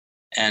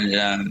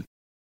 And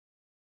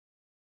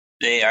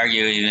they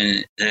argue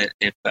even that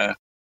if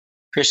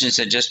Christians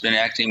had just been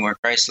acting more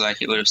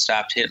Christ-like, it would have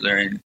stopped Hitler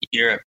in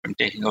Europe from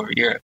taking over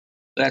Europe.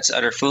 But that's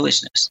utter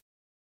foolishness.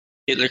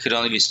 Hitler could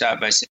only be stopped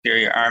by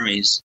superior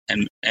armies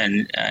and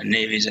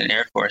navies and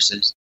air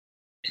forces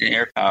and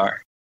air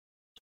power,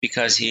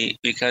 because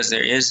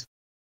there is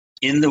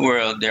in the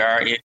world there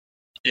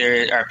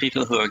are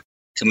people who are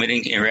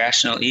committing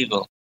irrational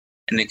evil,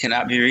 and they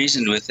cannot be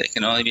reasoned with. It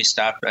can only be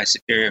stopped by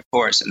superior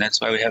force, and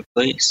that's why we have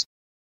police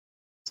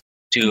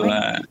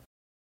to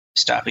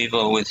stop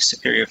evil with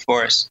superior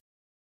force.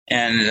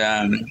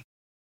 And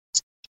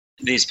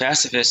these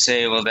pacifists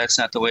say, well, that's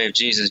not the way of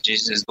Jesus.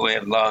 Jesus is the way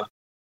of love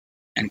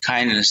and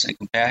kindness and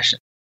compassion.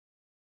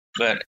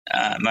 But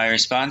my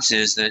response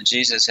is that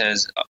Jesus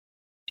has,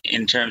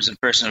 in terms of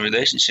personal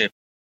relationship,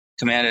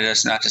 commanded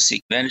us not to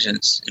seek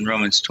vengeance in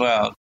Romans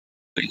 12,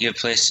 but give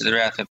place to the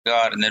wrath of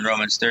God. And then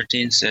Romans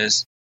 13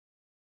 says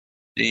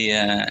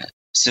the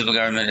civil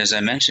government, as I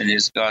mentioned,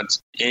 is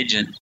God's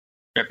agent,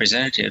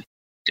 representative,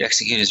 to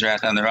execute his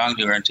wrath on the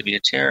wrongdoer and to be a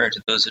terror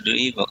to those who do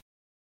evil.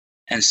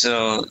 And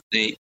so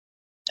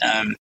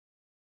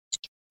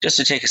just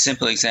to take a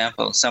simple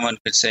example, someone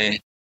could say,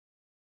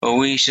 well,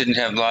 we shouldn't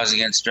have laws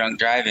against drunk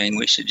driving.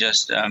 We should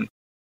just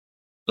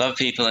love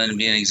people and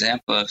be an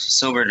example of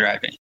sober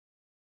driving.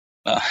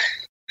 Well,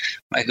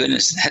 my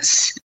goodness,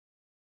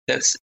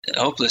 that's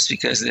hopeless,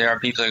 because there are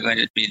people who are going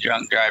to be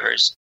drunk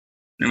drivers,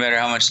 no matter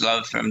how much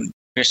love from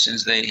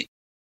Christians they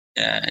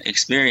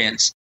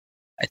experience.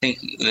 I think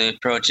the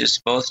approach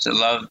is both to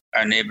love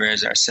our neighbor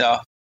as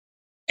ourselves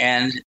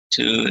and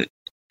to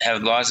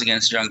have laws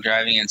against drunk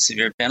driving and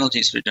severe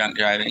penalties for drunk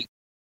driving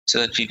so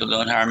that people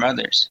don't harm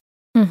others.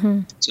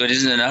 Mm-hmm. So it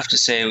isn't enough to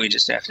say we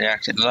just have to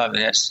act in love.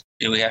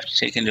 We have to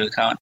take into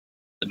account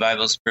the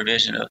Bible's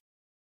provision of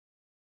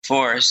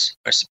force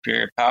or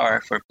superior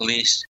power for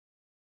police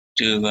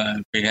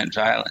to prevent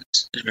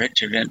violence, to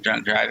prevent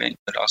drunk driving,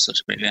 but also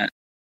to prevent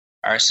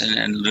arson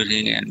and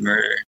looting and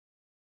murder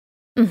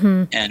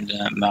and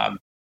mob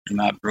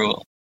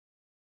rule.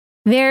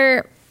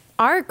 There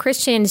are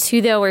Christians who,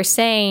 though, are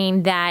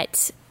saying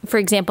that, for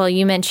example,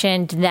 you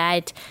mentioned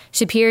that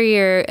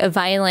superior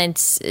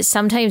violence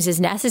sometimes is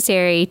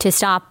necessary to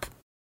stop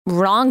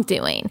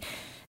wrongdoing.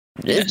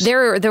 Yes.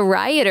 The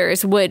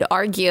rioters would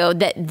argue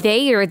that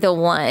they are the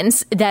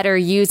ones that are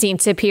using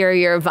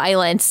superior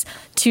violence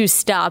to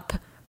stop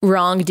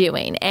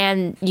wrongdoing.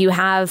 And you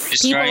have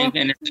destroying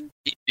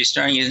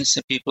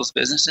innocent people's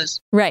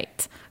businesses.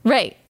 Right.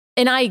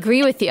 And I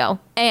agree with you.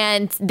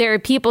 And there are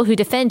people who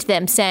defend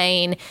them,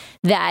 saying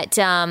that,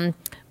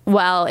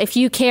 well, if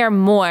you care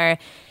more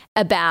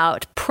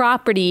about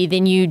property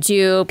than you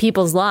do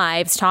people's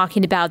lives,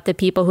 talking about the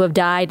people who have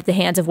died at the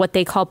hands of what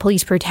they call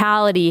police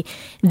brutality,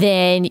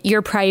 then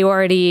your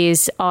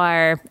priorities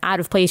are out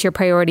of place, your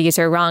priorities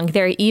are wrong.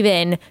 There are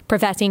even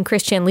professing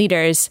Christian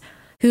leaders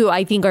who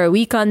I think are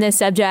weak on this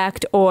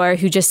subject, or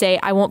who just say,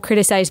 I won't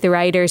criticize the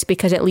rioters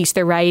because at least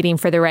they're rioting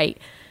for the right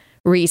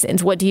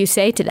reasons. What do you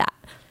say to that?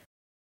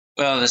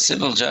 Well, the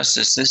civil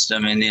justice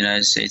system in the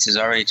United States is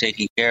already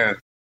taking care of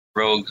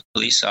rogue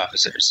police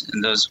officers.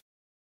 And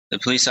the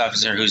police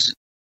officer whose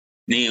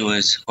knee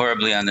was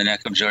horribly on the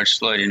neck of George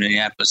Floyd in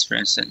Minneapolis, for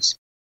instance,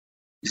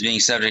 is being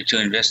subject to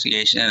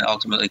investigation and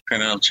ultimately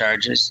criminal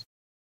charges,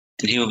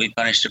 and he will be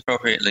punished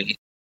appropriately.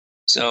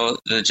 So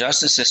the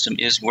justice system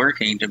is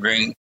working to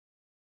bring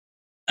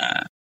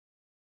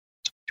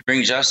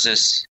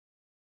justice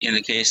in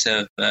the case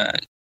of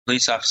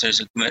police officers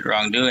who commit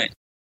wrongdoing.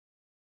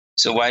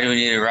 So why do we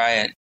need a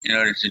riot in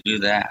order to do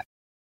that?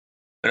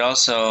 But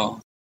also,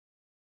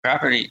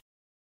 property.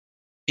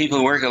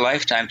 People work a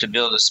lifetime to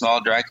build a small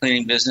dry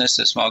cleaning business,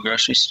 a small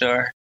grocery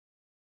store,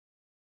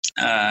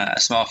 a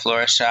small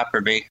florist shop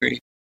or bakery,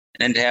 and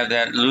then to have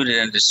that looted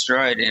and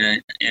destroyed in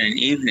an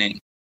evening.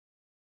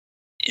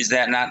 Is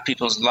that not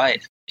people's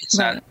life? It's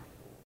right. Not.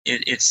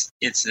 It's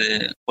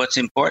what's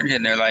important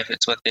in their life.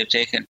 It's what they've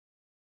taken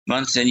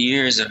months and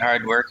years of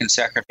hard work and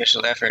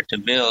sacrificial effort to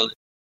build,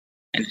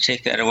 and to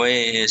take that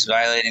away is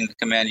violating the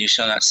command, "You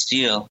shall not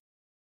steal,"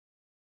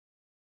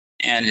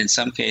 and in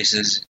some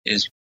cases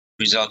is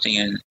resulting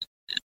in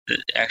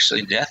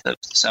actually death of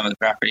some of the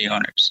property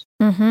owners.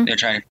 Mm-hmm. They're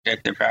trying to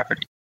protect their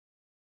property.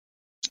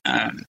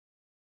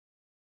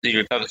 The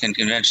Republican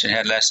convention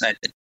had last night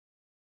the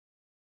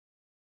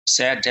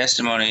sad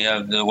testimony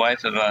of the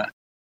wife of a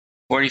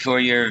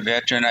 44-year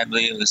veteran, I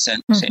believe, of the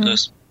St.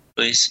 Louis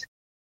police,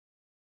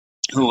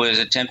 who was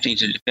attempting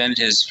to defend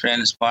his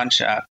friend's pawn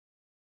shop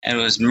and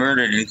was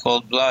murdered in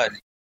cold blood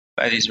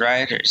by these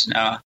rioters.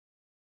 Now,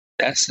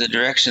 that's the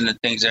direction that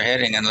things are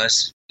heading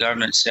unless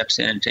government steps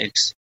in and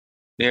takes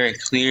very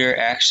clear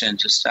action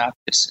to stop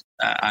this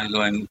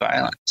ongoing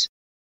violence.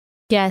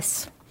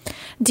 Yes.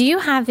 Do you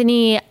have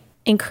any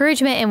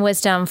encouragement and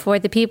wisdom for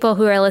the people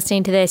who are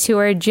listening to this, who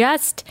are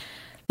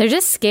they're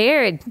just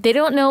scared. They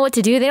don't know what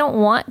to do. They don't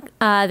want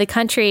the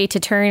country to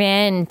turn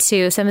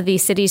into some of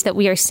these cities that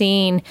we are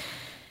seeing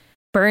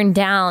burned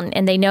down.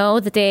 And they know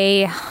that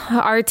they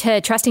are to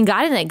trust in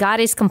God and that God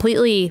is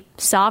completely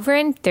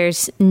sovereign.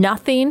 There's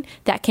nothing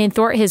that can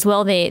thwart his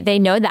will. They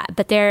know that,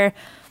 but they're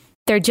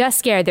just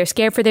scared. They're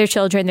scared for their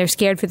children. They're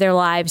scared for their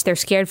lives. They're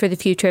scared for the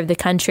future of the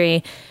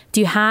country.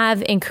 Do you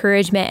have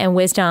encouragement and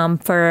wisdom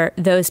for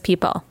those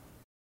people?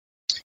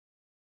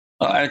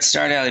 Well, I would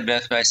start, Allie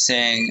Beth, by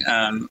saying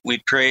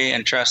we pray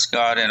and trust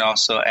God and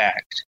also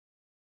act.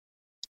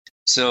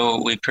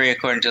 So we pray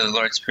according to the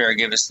Lord's Prayer,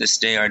 give us this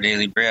day our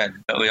daily bread,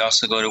 but we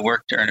also go to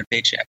work to earn a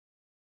paycheck.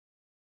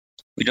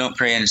 We don't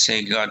pray and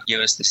say, God,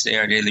 give us this day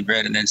our daily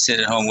bread, and then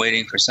sit at home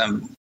waiting for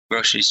some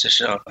groceries to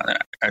show up on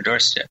our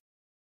doorstep.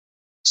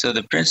 So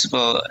the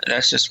principle,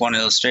 that's just one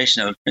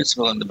illustration of a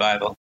principle in the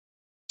Bible,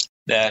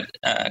 that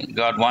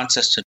God wants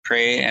us to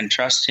pray and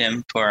trust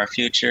him for our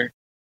future,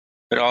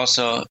 but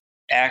also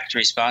act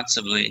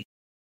responsibly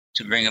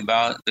to bring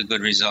about the good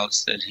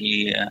results that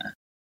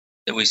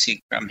that we seek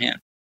from him.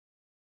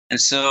 And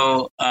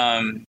so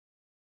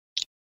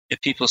if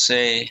people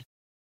say,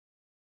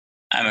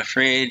 I'm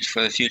afraid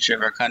for the future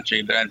of our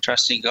country, but I'm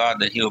trusting God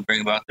that he will bring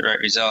about the right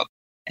result,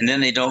 and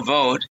then they don't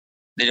vote,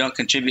 they don't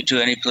contribute to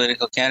any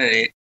political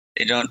candidate,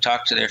 they don't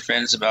talk to their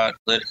friends about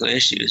political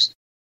issues,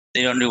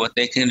 they don't do what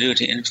they can do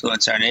to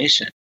influence our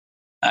nation,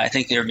 I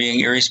think they're being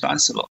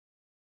irresponsible.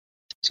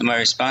 So my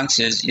response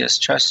is, yes,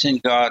 trust in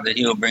God that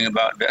he will bring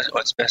about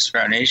what's best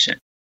for our nation.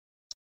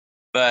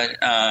 But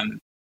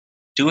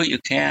do what you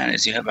can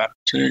as you have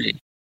opportunity,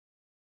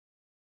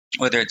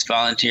 whether it's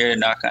volunteer to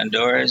knock on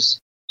doors,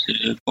 to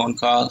do phone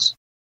calls,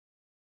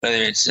 whether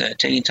it's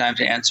taking time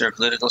to answer a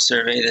political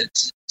survey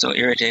that's so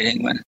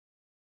irritating when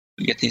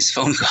we get these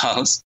phone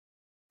calls,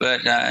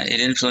 but it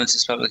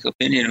influences public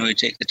opinion when we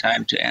take the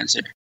time to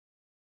answer.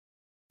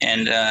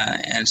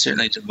 And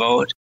certainly to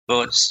vote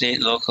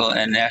state, local,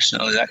 and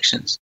national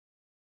elections,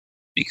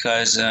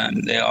 because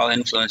they all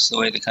influence the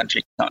way the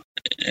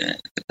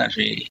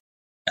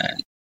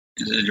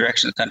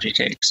direction the country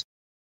takes.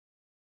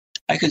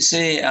 I could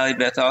say, Allie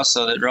Beth,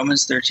 also that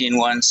Romans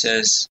 13:1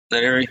 says,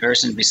 let every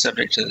person be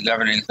subject to the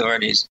governing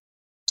authorities,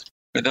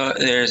 for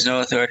there is no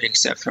authority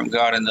except from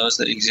God, and those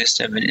that exist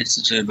have been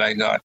instituted by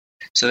God.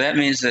 So that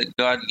means that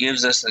God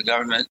gives us the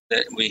government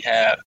that we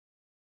have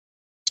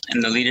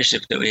and the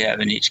leadership that we have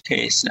in each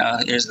case. Now,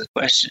 here's the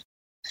question.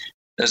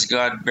 Does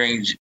God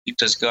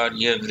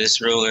give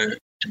this ruler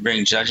to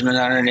bring judgment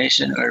on our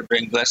nation or to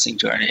bring blessing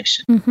to our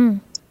nation? Mm-hmm.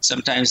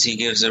 Sometimes he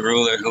gives a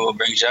ruler who will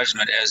bring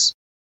judgment, as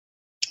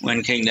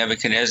when King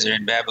Nebuchadnezzar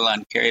in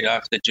Babylon carried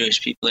off the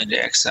Jewish people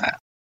into exile.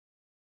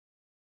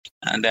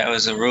 And that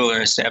was a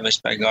ruler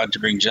established by God to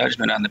bring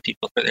judgment on the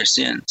people for their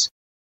sins.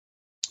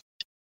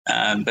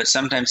 But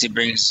sometimes he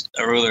brings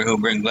a ruler who will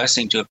bring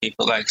blessing to a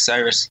people, like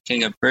Cyrus,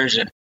 king of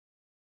Persia,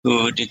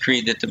 who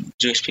decreed that the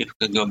Jewish people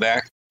could go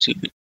back to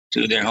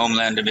their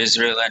homeland of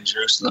Israel and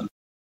Jerusalem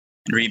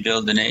and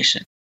rebuild the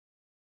nation.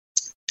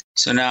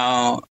 So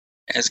now,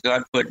 has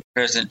God put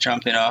President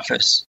Trump in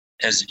office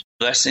as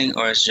blessing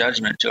or as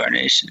judgment to our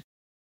nation?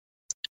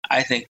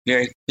 I think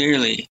very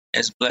clearly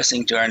as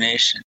blessing to our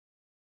nation.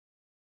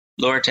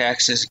 Lower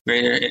taxes,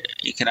 greater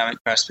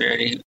economic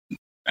prosperity,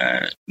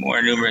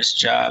 more numerous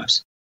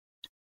jobs,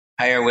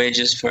 higher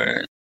wages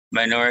for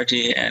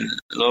minority and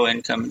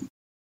low-income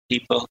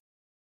people,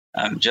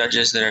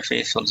 judges that are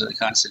faithful to the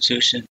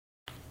Constitution,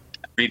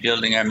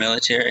 rebuilding our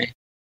military,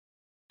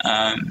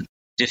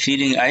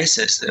 defeating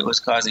ISIS that was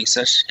causing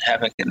such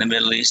havoc in the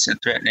Middle East and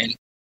threatening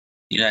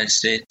the United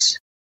States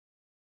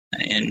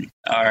in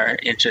our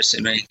interests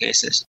in many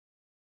cases,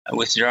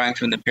 withdrawing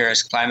from the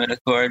Paris Climate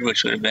Accord,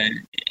 which would have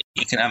been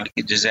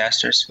economically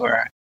disastrous for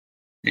our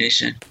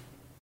nation,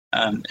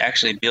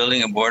 actually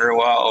building a border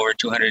wall over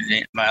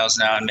 208 miles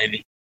now and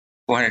maybe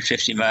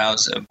 450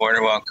 miles of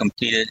border wall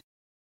completed,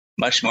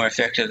 much more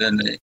effective than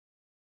the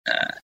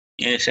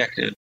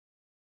ineffective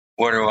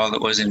border wall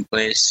that was in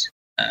place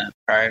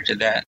prior to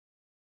that.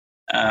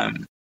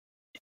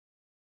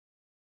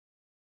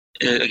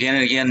 Again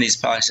and again, these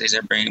policies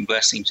are bringing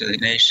blessing to the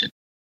nation.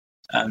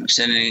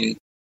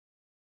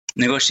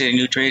 Negotiating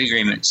new trade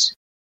agreements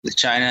with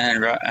China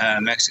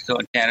and Mexico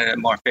and Canada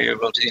more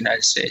favorable to the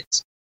United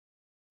States.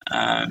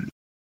 I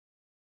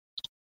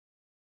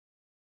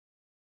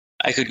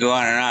could go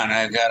on and on.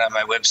 I've got on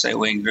my website,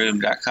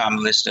 WayneGrudem.com,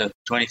 a list of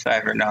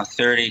 25 or now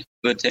 30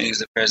 good things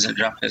that President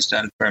Trump has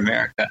done for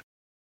America.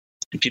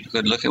 And people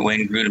could look at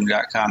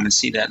WayneGrudem.com and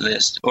see that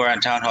list, or on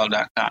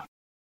townhall.com.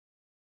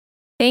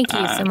 Thank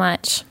you so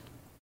much.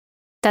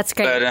 That's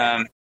great.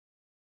 But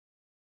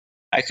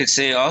I could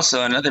say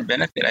also another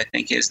benefit, I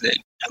think, is that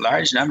a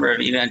large number of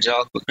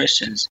evangelical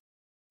Christians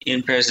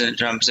in President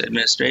Trump's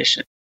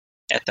administration,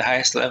 at the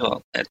highest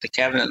level, at the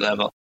cabinet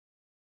level,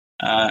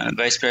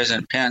 Vice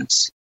President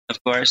Pence,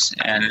 of course,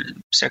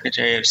 and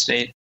Secretary of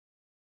State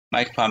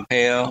Mike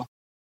Pompeo,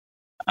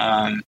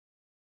 and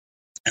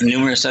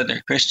numerous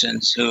other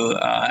Christians who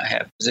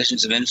have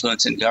positions of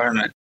influence in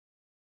government,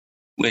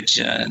 which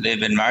they've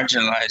been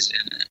marginalized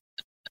in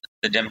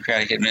the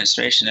Democratic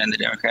administration and the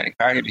Democratic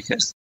Party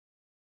because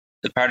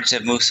the parties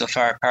have moved so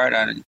far apart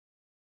on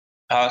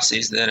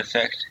policies that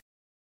affect,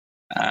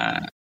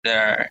 that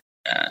are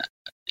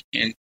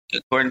in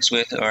accordance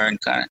with or in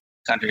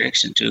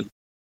contradiction to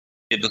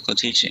biblical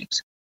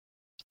teachings.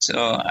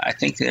 So I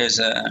think there's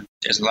a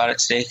lot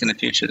at stake in the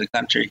future of the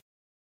country,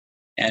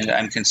 and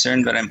I'm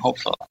concerned, but I'm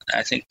hopeful.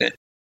 I think that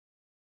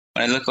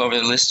when I look over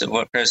the list of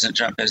what President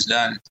Trump has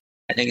done,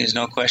 I think there's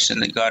no question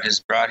that God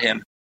has brought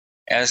him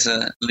as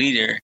a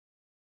leader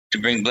to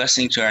bring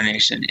blessing to our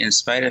nation. In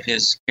spite of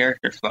his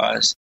character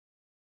flaws,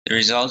 the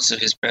results of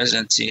his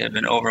presidency have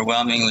been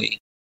overwhelmingly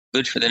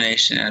good for the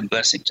nation and a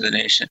blessing to the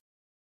nation.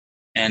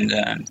 And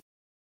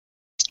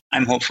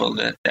I'm hopeful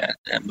that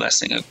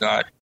blessing of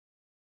God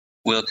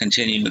will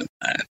continue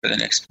for the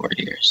next 4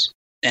 years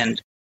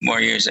and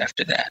more years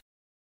after that.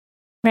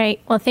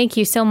 Right. Well, thank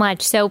you so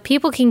much. So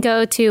people can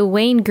go to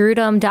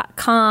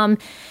waynegrudem.com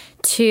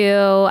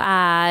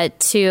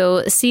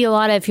to see a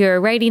lot of your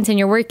writings and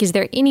your work. Is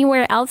there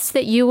anywhere else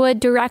that you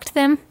would direct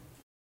them?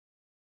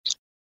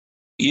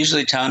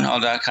 Usually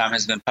townhall.com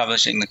has been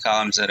publishing the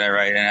columns that I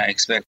write, and I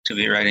expect to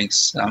be writing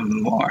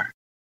some more.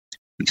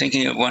 I'm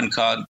thinking of one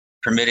called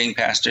Permitting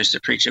Pastors to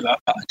Preach About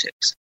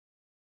Politics.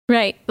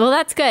 Right. Well,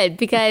 that's good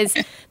because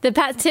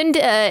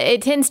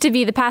it tends to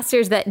be the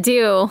pastors that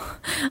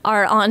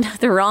are on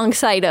the wrong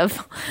side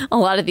of a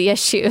lot of the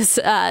issues.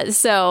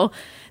 So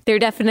there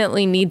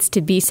definitely needs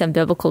to be some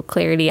biblical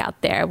clarity out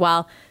there.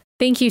 Well,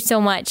 thank you so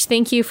much.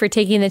 Thank you for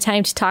taking the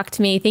time to talk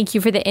to me. Thank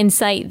you for the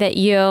insight that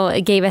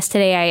you gave us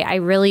today. I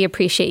really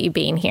appreciate you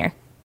being here.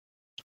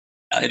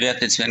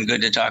 Beth, it's been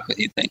good to talk with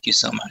you. Thank you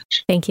so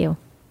much. Thank you.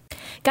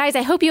 Guys,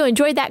 I hope you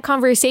enjoyed that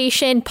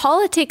conversation.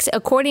 Politics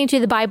According to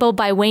the Bible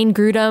by Wayne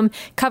Grudem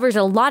covers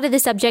a lot of the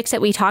subjects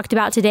that we talked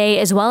about today,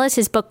 as well as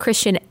his book,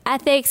 Christian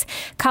Ethics,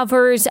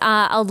 covers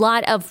a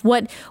lot of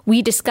what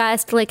we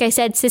discussed. Like I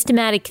said,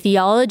 systematic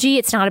theology.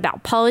 It's not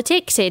about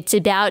politics. It's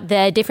about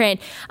the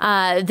different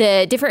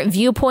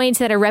viewpoints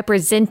that are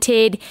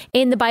represented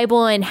in the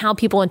Bible and how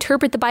people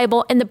interpret the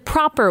Bible and the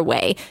proper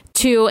way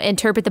to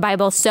interpret the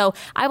Bible. So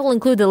I will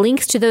include the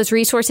links to those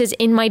resources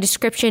in my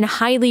description.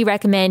 Highly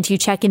recommend you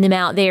checking them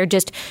out. They are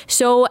just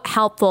so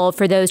helpful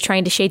for those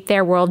trying to shape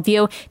their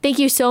worldview. Thank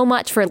you so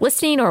much for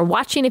listening or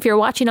watching. If you're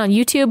watching on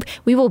YouTube,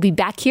 we will be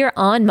back here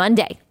on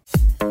Monday.